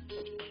blue,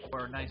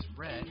 or a nice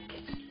red.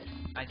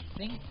 I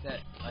think that,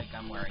 like,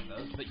 I'm wearing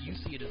those, but you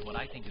see it as what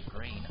I think is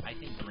green. I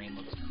think green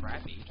looks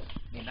crappy.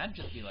 I mean, that'd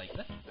just be like,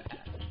 that's bad.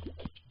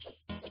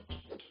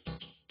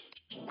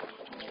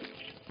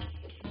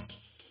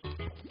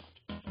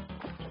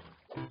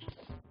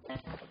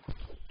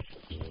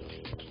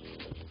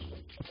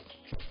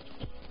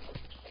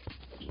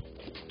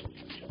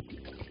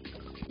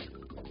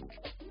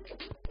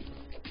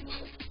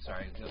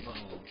 Sorry, good little...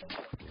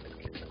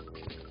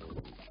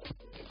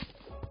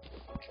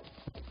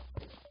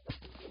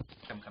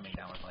 I'm coming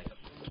down with, like, a...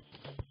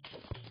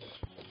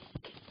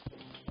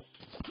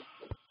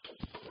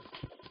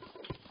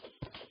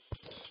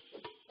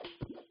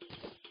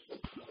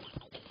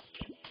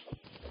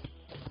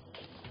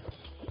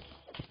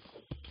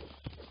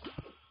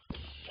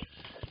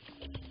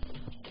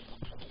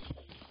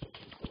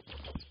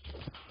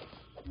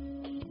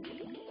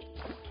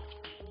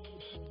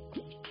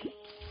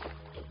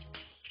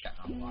 got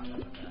a lot out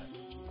of that.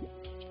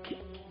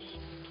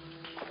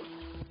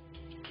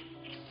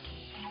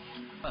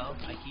 Well,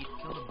 I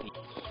killed a bee.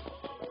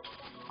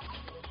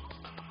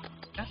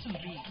 Got some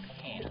bee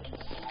pants.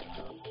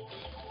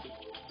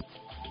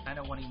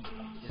 Kinda wanting,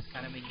 is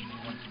kinda making me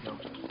want to go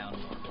down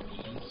more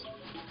bees.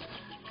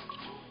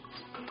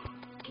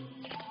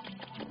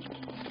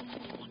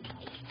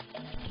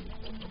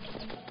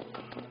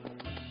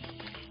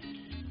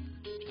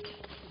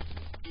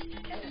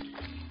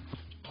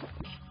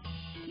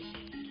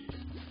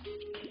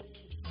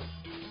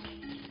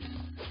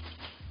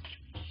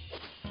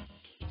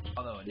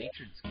 Although a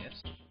nature's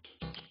gift.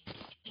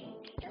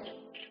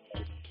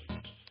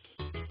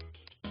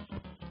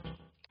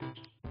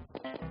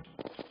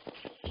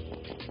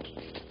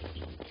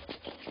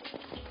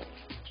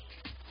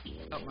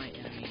 Help my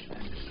enemies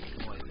and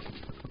destroy them.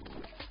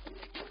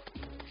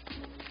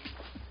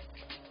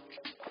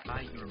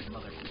 By your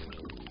mother.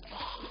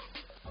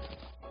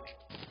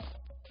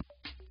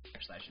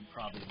 Actually, I should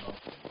probably go.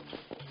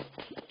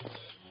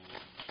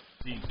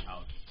 Seek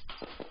out.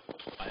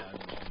 I am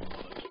your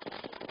mother.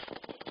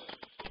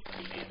 It's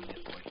a manly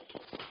voice.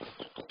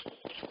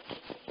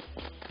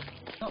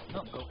 No,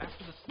 go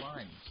after the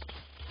slimes.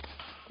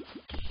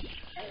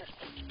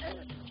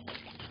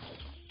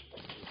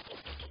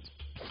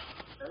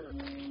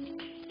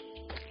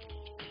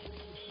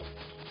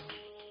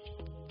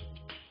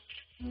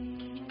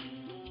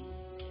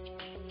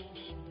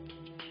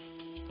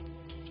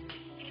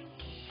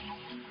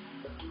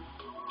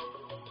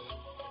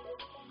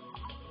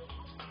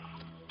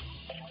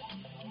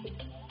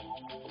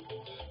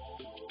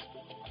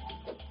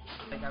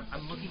 Like,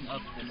 I'm looking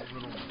up this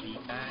little bee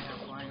guy I have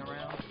flying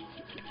around.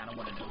 I kind of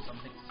want to know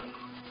something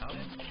about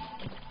it.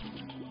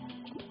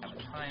 Have a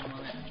time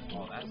limit and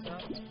all that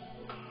stuff.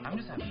 I'm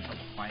just having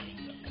trouble finding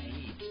the page.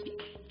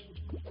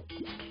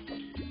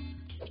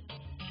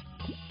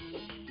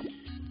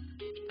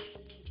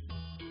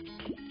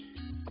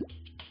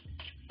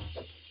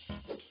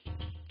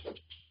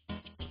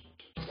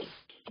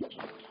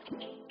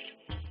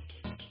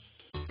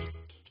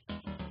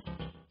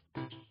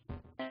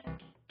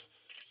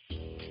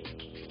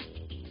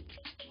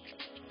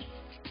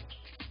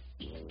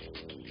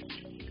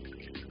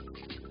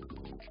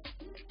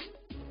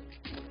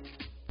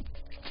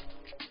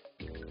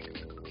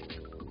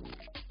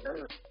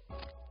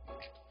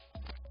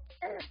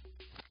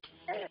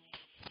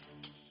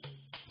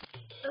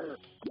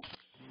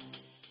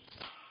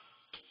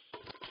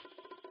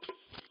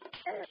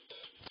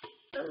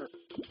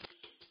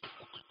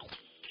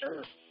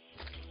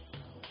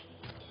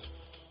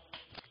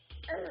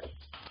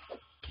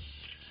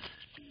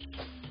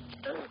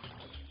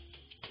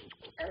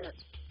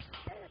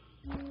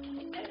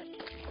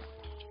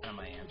 Not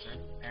my answer.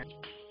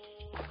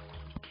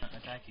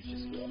 Attack, he's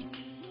just...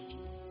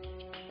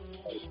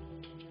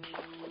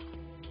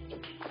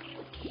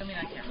 I mean, I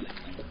can't really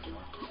blame him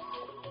for.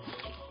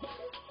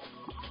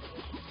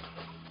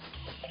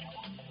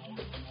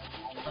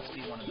 Must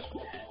be one of the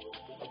pets.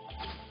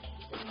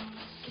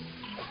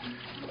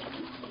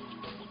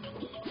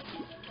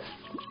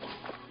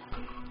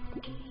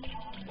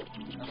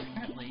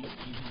 Apparently, you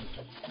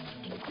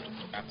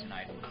can craft an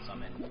item to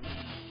summon.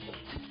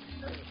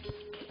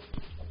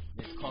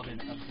 It's called an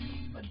abeam.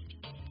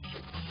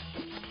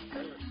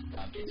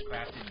 It's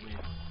crafted with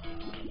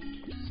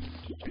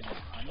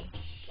honey.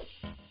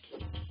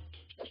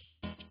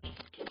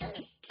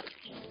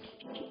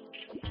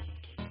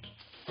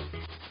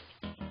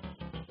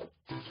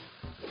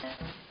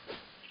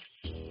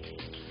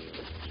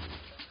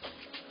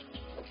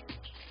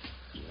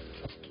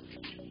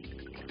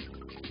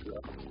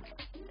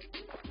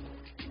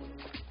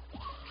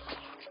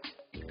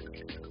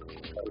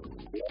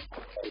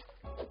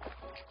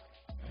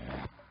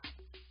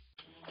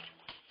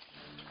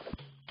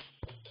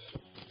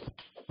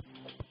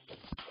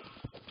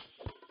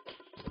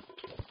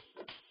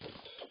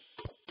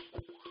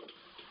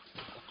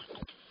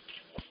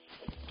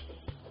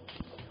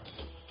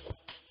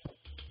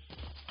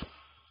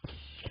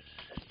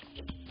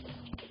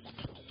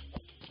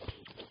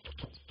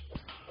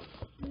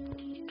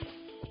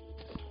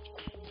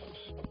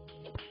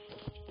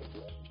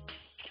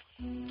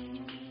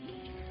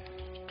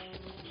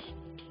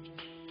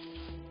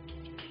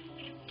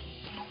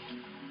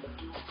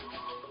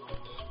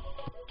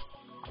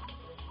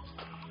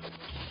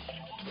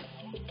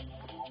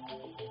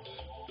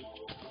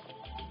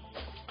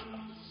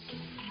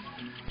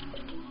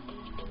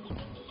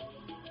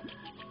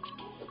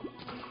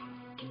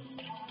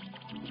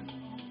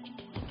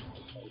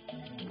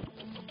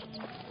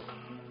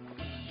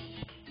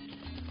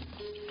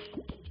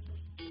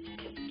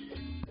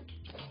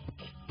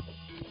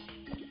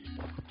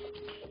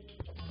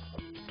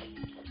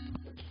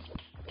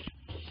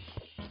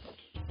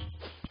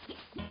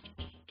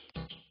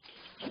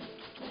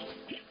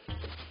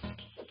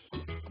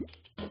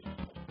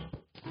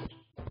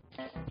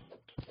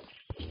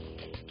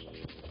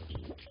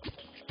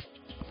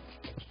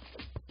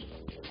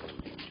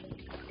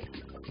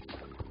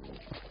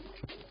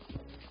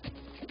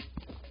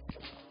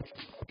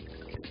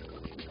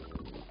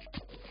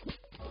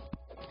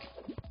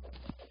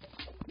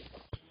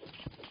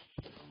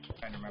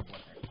 trying to remember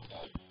what they're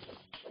called.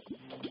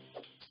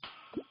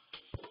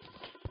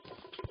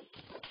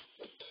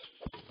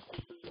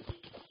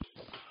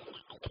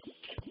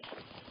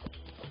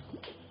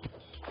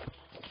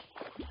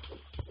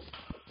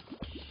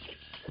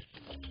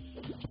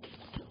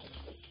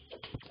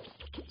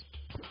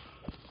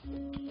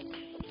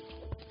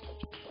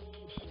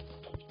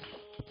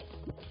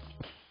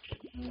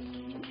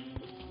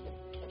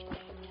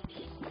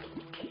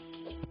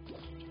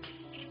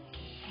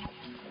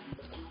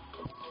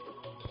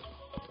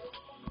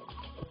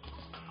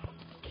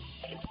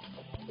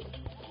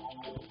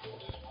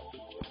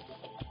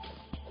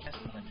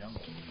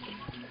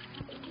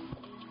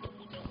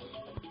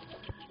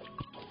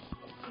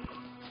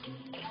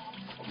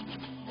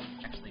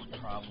 Actually,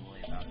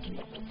 probably about to be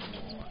full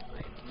on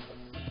items.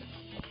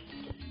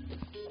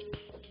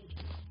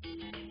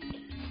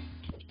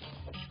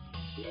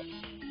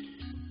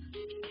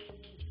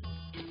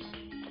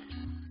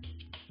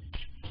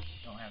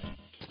 Don't have it.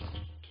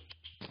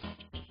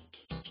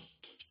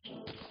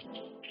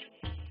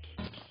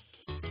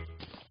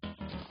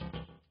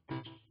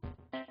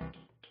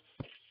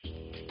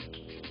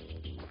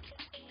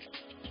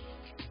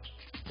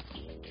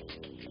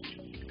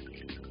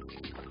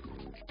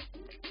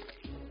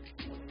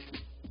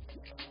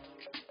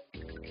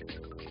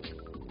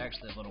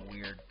 Actually a little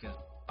weird because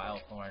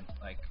Bilethorn,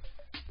 like,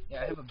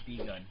 yeah, I have a bee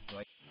gun. Do I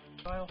use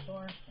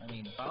Bilethorn? I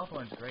mean,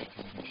 Bilethorn's great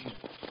because you can shoot.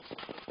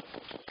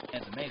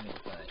 It's amazing,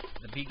 but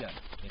the bee gun,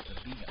 it's a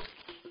bee gun.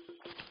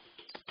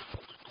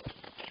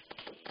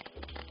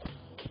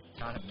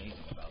 Not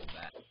amazing about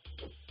that.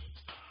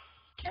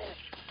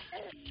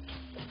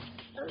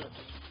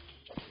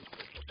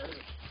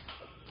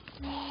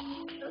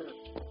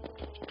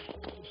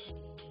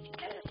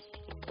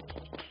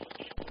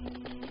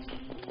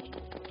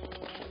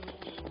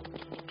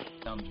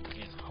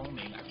 Is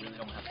homing. I really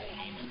don't have to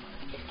aim it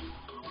much.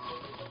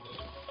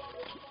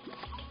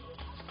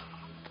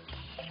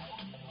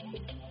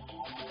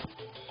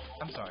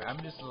 I'm sorry.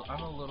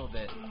 I'm a little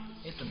bit.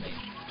 It's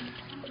amazing.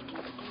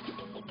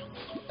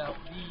 Without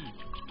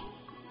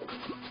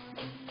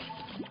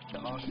the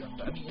awestruck,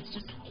 but I mean, it's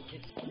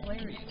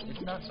hilarious.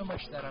 It's not so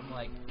much that I'm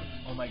like,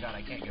 oh my god,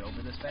 I can't get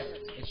over this fast.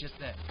 It's just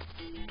that,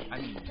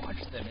 I mean,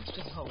 watch them. It's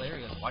just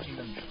hilarious watching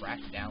them track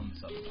down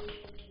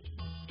somebody.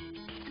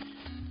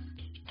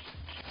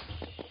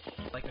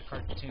 Like a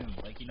cartoon,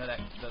 like, you know,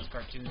 those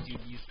cartoons you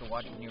used to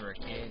watch when you were a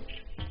kid,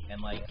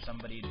 and like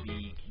somebody would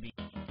be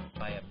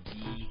by a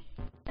bee,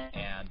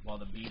 and while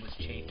the bee was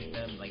chasing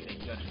them, like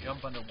they'd go to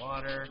jump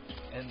underwater,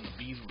 and the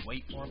bees would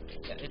wait for them.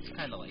 Yeah, it's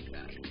kind of like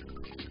that.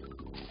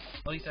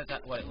 At least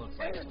that's what it looks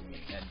like to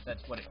me, and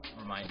that's what it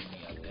reminded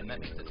me of, and that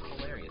makes it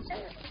hilarious.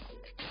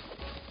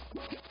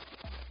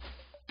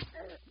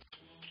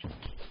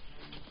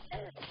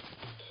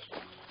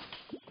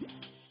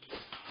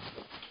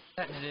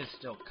 And it is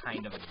still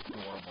kind of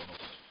adorable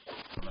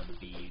when the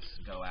bees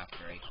go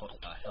after a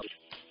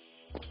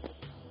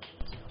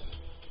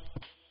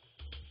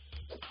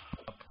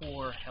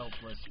poor,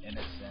 helpless,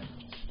 innocent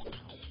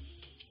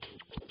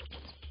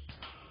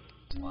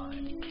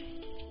slime.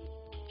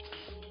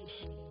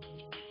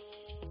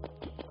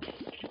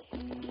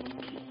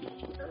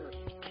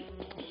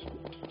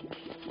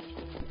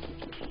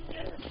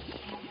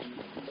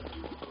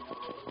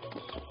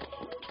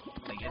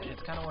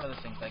 It's kind of one of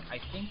those things, like, I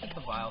think that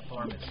the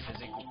Bilethorn is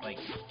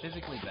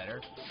physically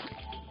better,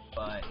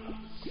 but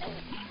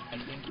I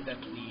think that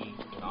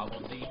the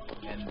novelty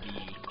and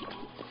the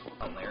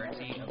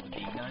hilarity of the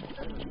bee gun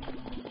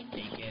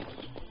make it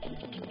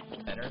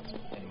better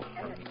and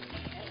perfect.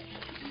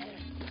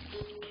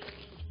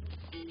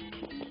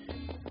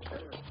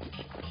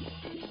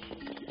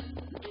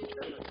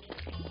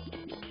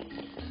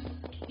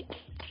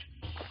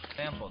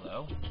 Example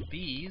though,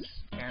 bees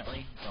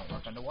apparently don't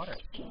work underwater.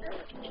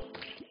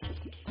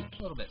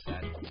 A little bit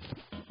sad.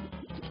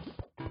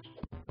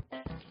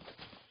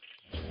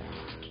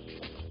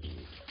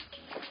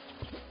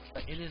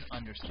 But it is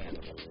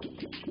understandable.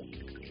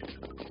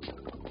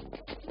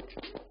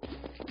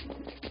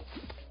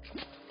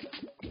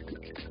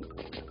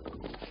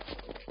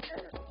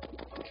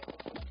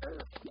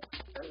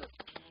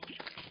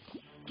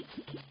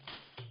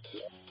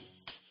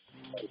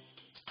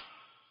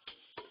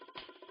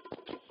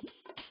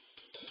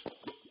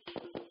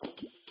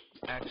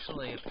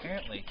 Actually,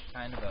 apparently,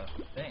 kind of a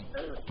thing.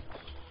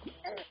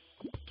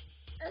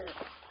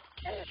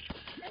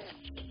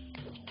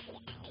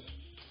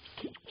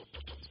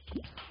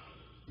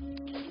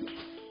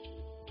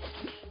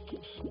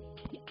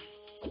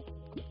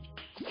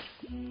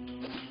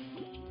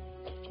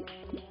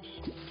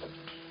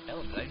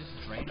 Hell, did I just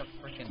drain a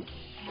freaking...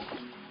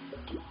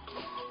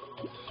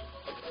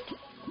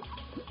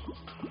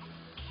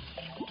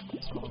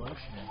 small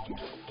ocean in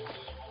here?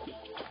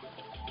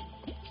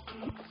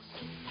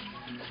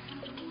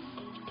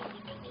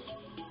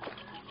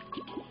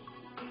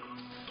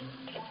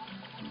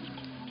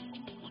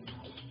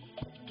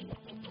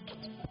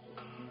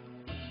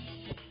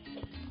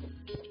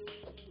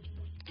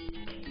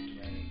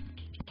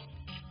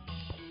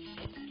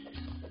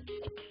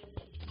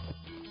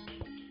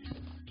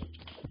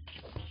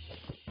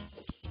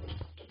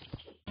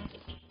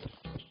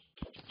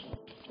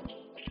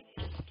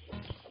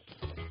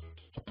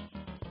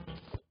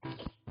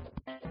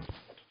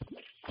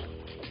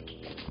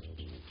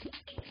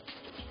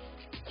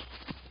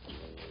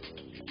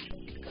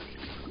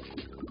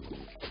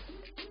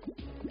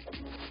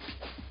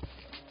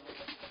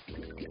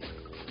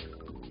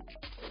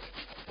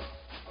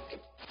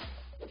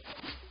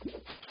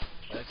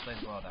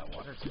 That's where all that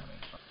water's coming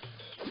from.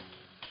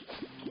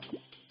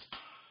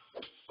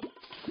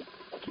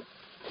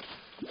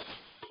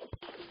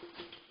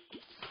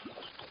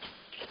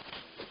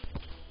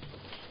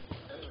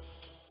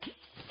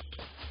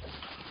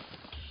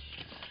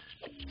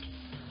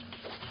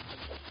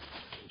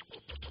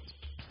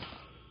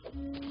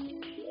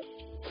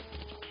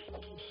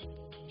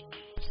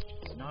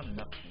 It's not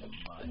enough to do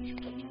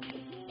much.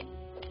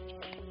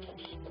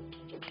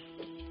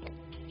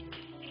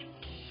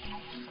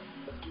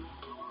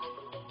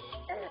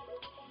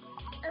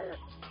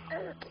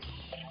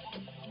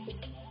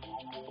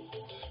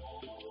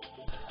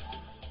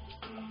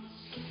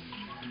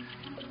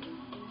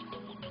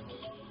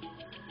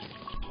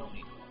 Don't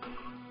need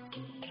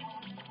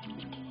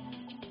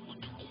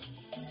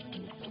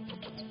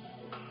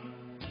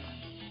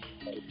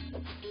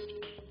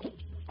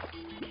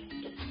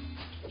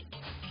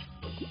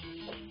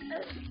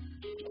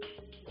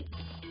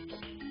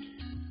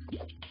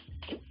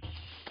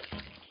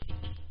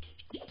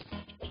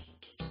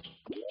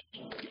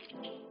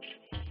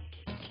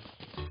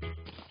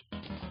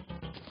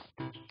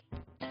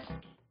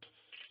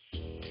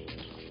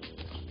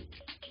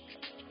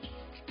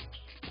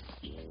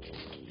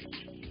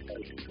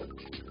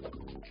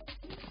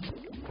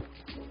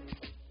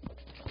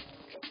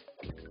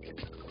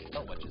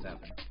Oh, what just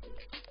happened?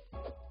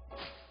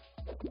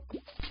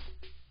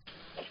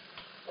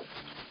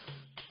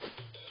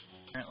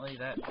 Apparently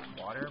that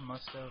water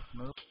must have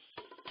moved.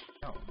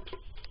 No.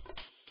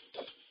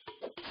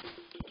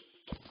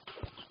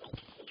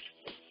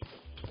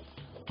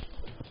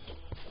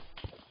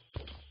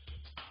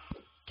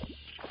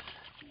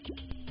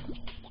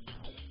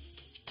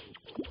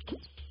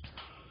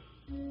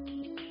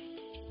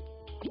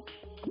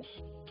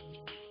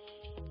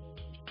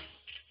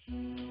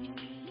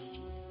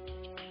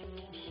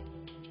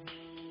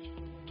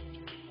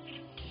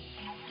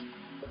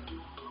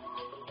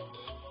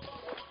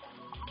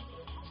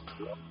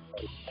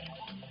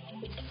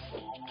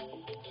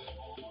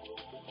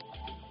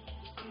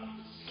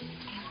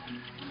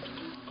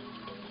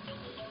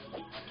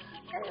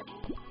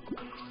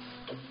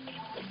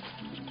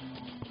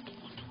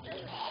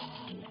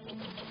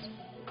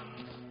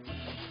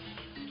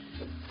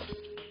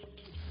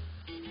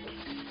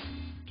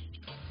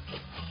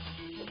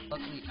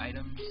 Luckily,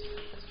 items,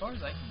 as far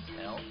as I can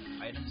tell,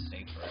 items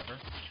stay forever.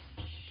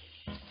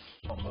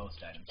 Well,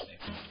 most items stay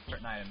forever.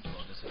 Certain items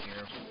will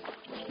disappear.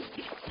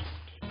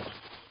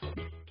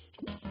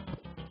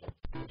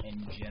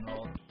 In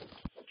general,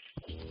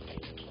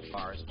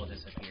 bars will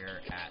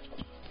disappear at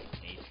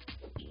 8.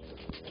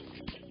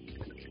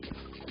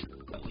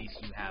 At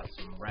least you have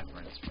some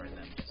reference for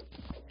them.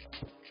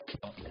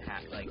 Don't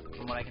have, like,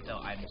 from what I can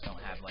tell, items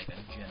don't have, like, a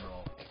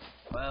general,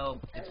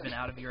 well, it's been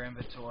out of your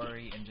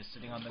inventory and just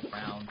sitting on the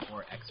ground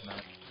for X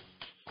amount.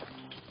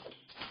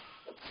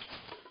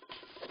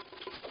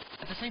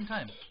 At the same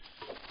time,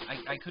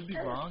 I could be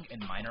wrong,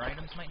 and minor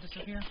items might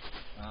disappear.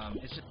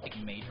 It's just, like,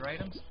 major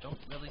items don't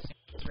really seem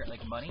to disappear.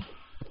 Like, money,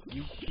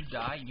 you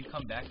die, and you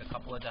come back a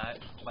couple of,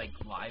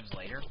 lives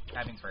later,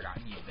 having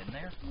forgotten you've been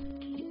there.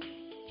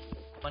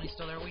 Money's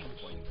still there waiting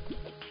for you.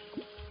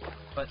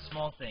 But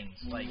small things,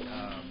 like,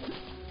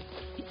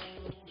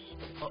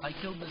 well, I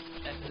killed this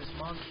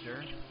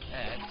monster,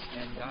 X,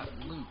 and got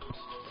loot.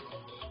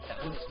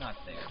 That loot's not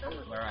there.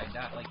 Where I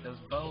died, like, those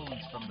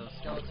bones from those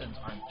skeletons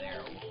aren't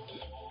there.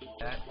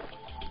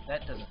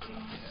 That doesn't seem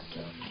to be there,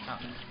 so, I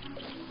don't know.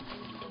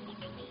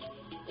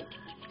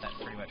 That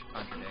pretty much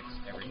contradicts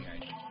everything I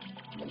do.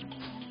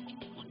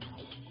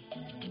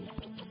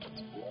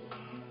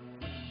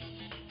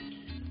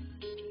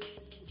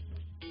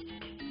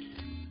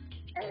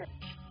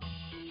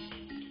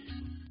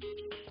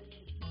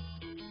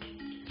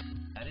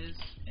 That is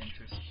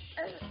interesting.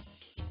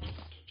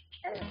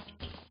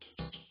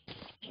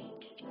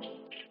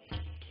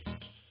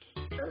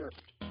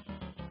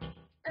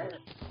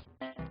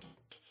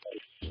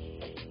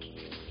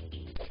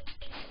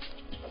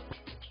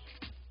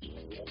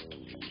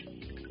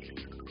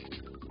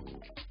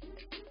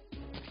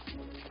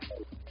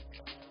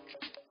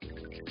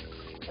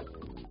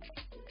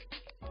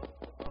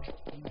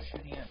 Who's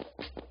shooting at?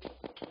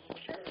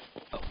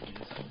 Oh,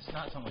 it's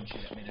not someone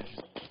shooting at me, they're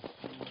just...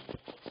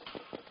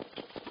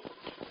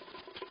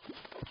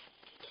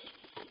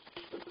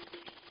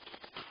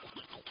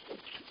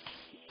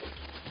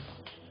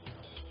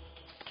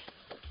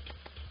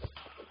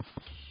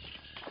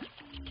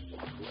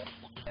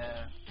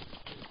 Yeah.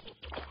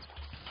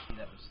 See,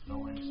 that was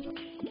throwing stuff.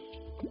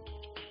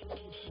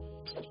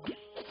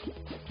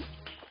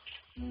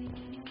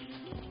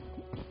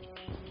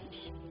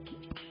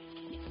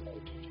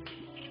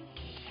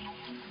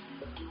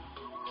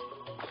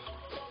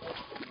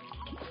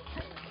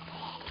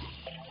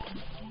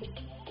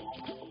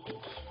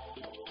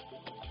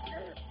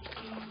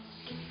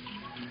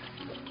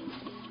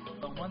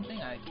 But one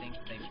thing I think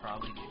they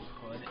probably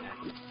could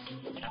add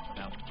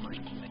without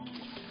breaking it.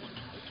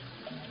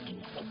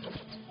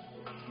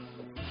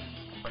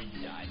 Where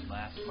you died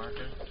last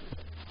marker.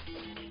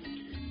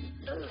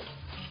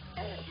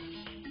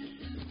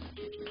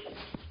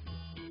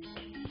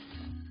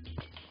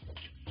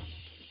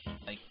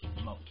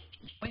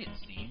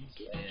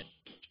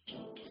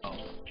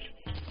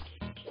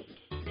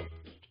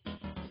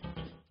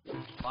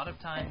 lot of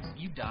times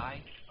you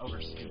die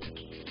over stupid.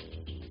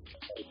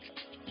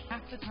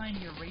 Half the time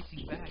you're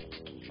racing back,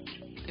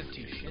 you give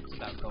two shits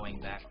about going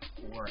back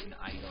for an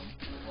item,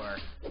 or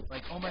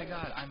like, oh my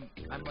god, I'm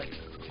like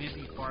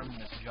busy farming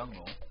this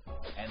jungle,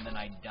 and then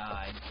I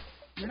died.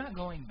 You're not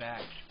going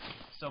back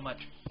so much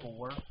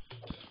for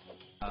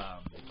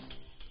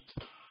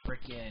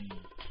frickin',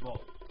 well,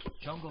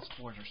 jungle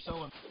spores are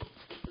so.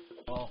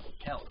 Well,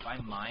 hell, if I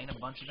mine a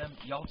bunch of them,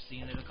 y'all have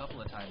seen it a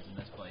couple of times in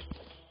this place.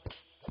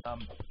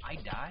 I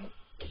die?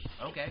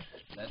 Okay,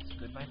 that's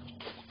good, man.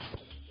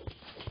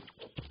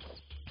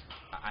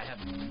 I have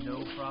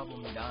no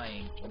problem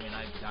dying when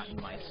I've gotten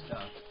my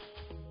stuff.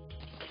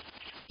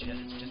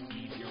 It's just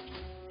easier,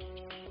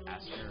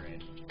 faster,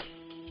 and...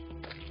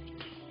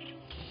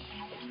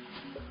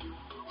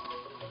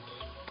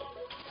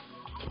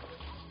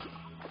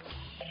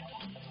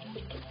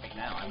 Right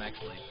now, I'm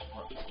actually...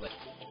 Like,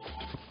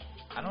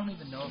 I don't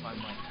even know if I'm,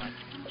 like,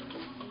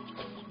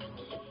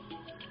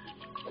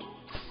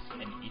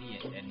 an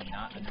idiot and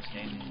not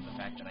understanding the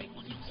fact that I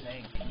keep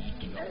saying I need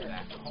to go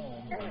back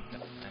home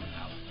because I'm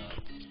out of...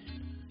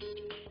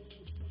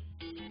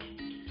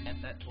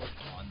 Can't that torch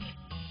on me?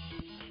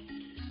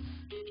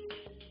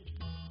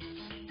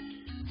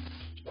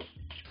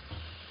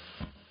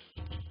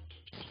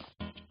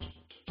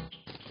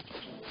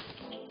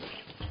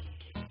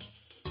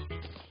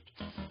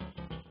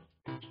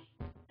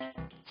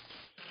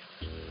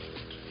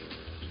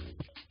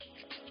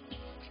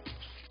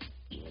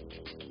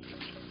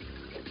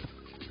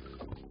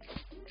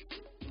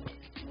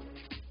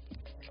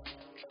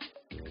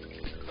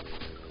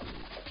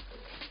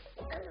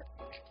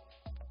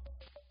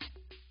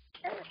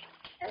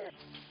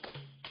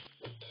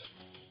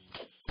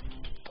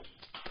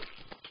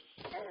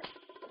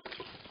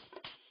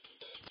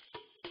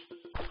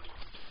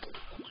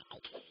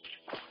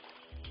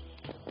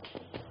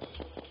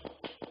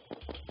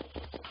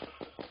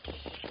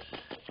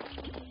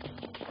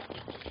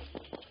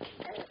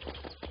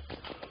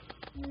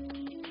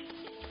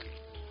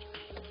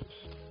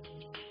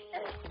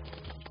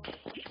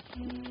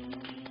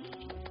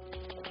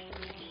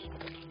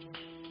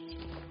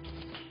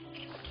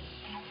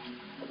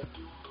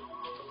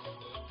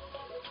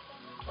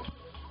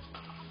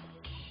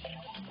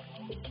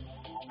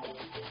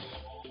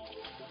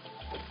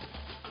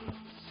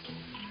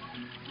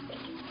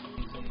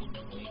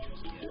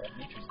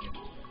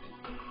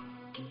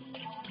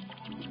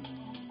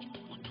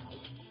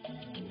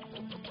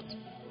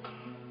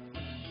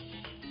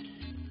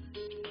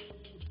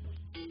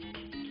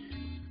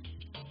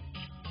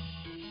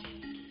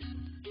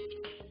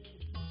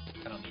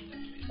 I don't need that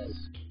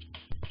face.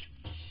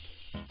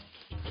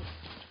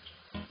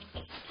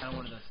 Kind of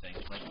one of those things,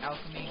 like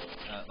alchemy,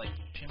 like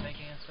potion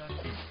making and stuff.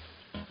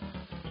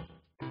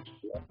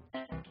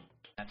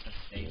 That's a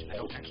stage. I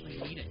don't actually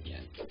need it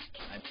yet.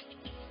 It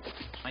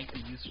might be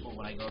useful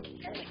when I go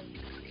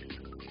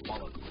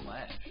wall of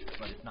flesh,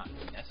 but it's not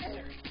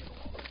necessary for the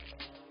wall.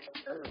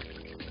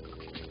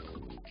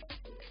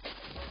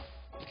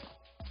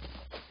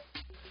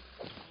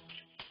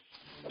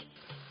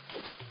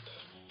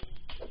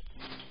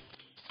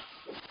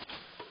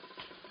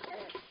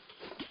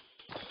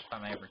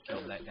 Time I ever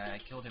killed that guy, I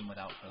killed him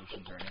without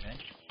potions or anything.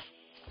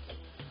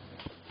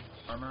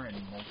 Armor and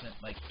molten,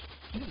 like,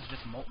 I think it was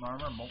just molten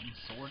armor, molten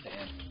sword,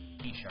 and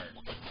E-shard.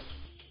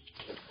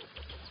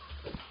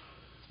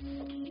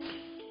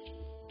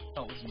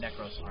 Oh, it was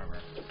Necros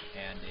armor,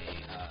 and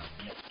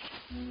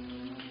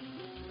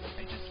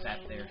I just sat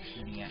there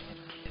shooting at it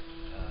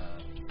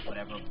with,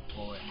 whatever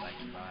bullets I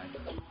could buy.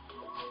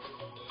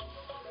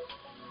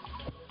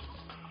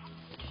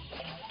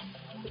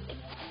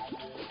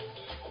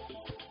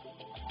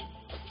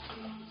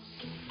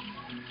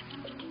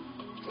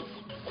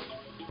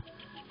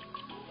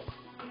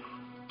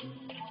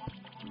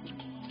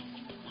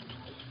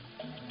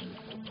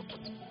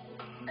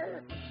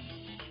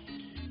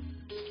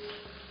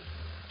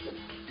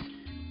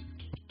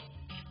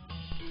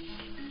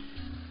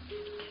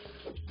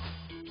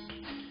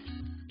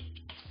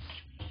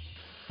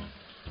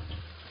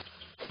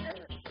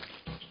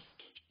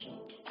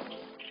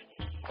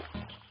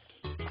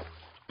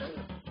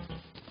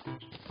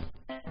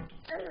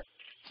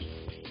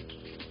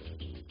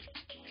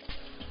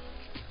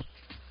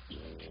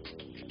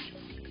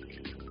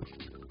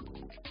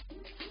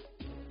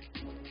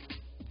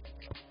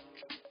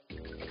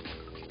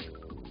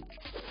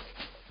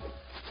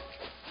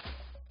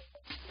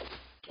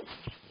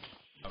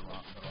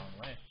 The wrong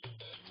way.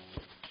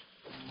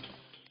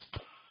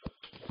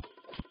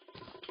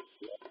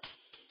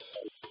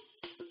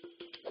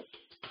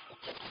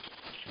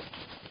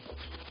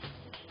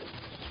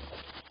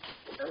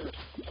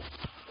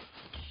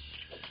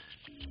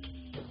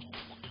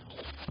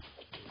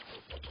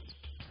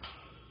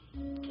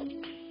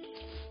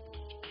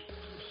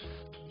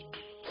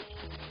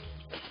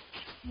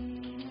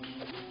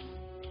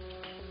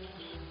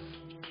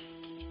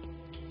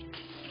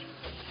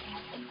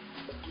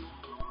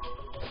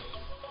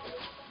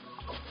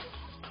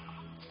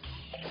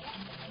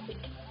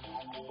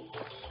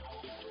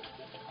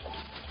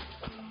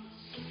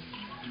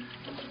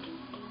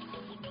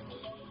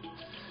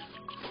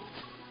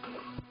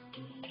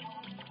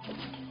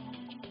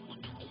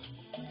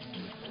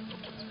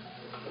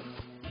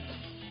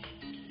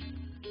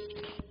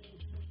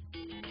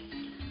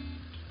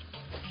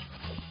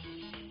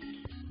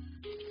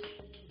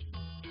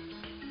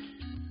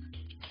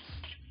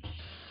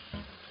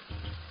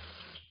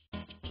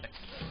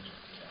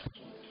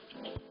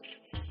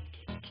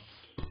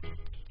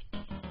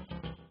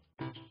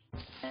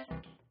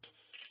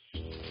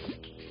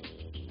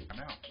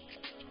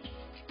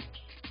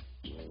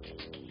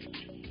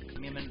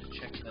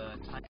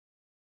 time.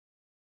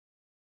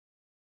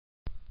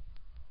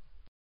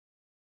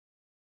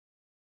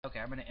 Okay,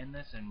 I'm gonna end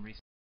this and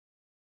restart.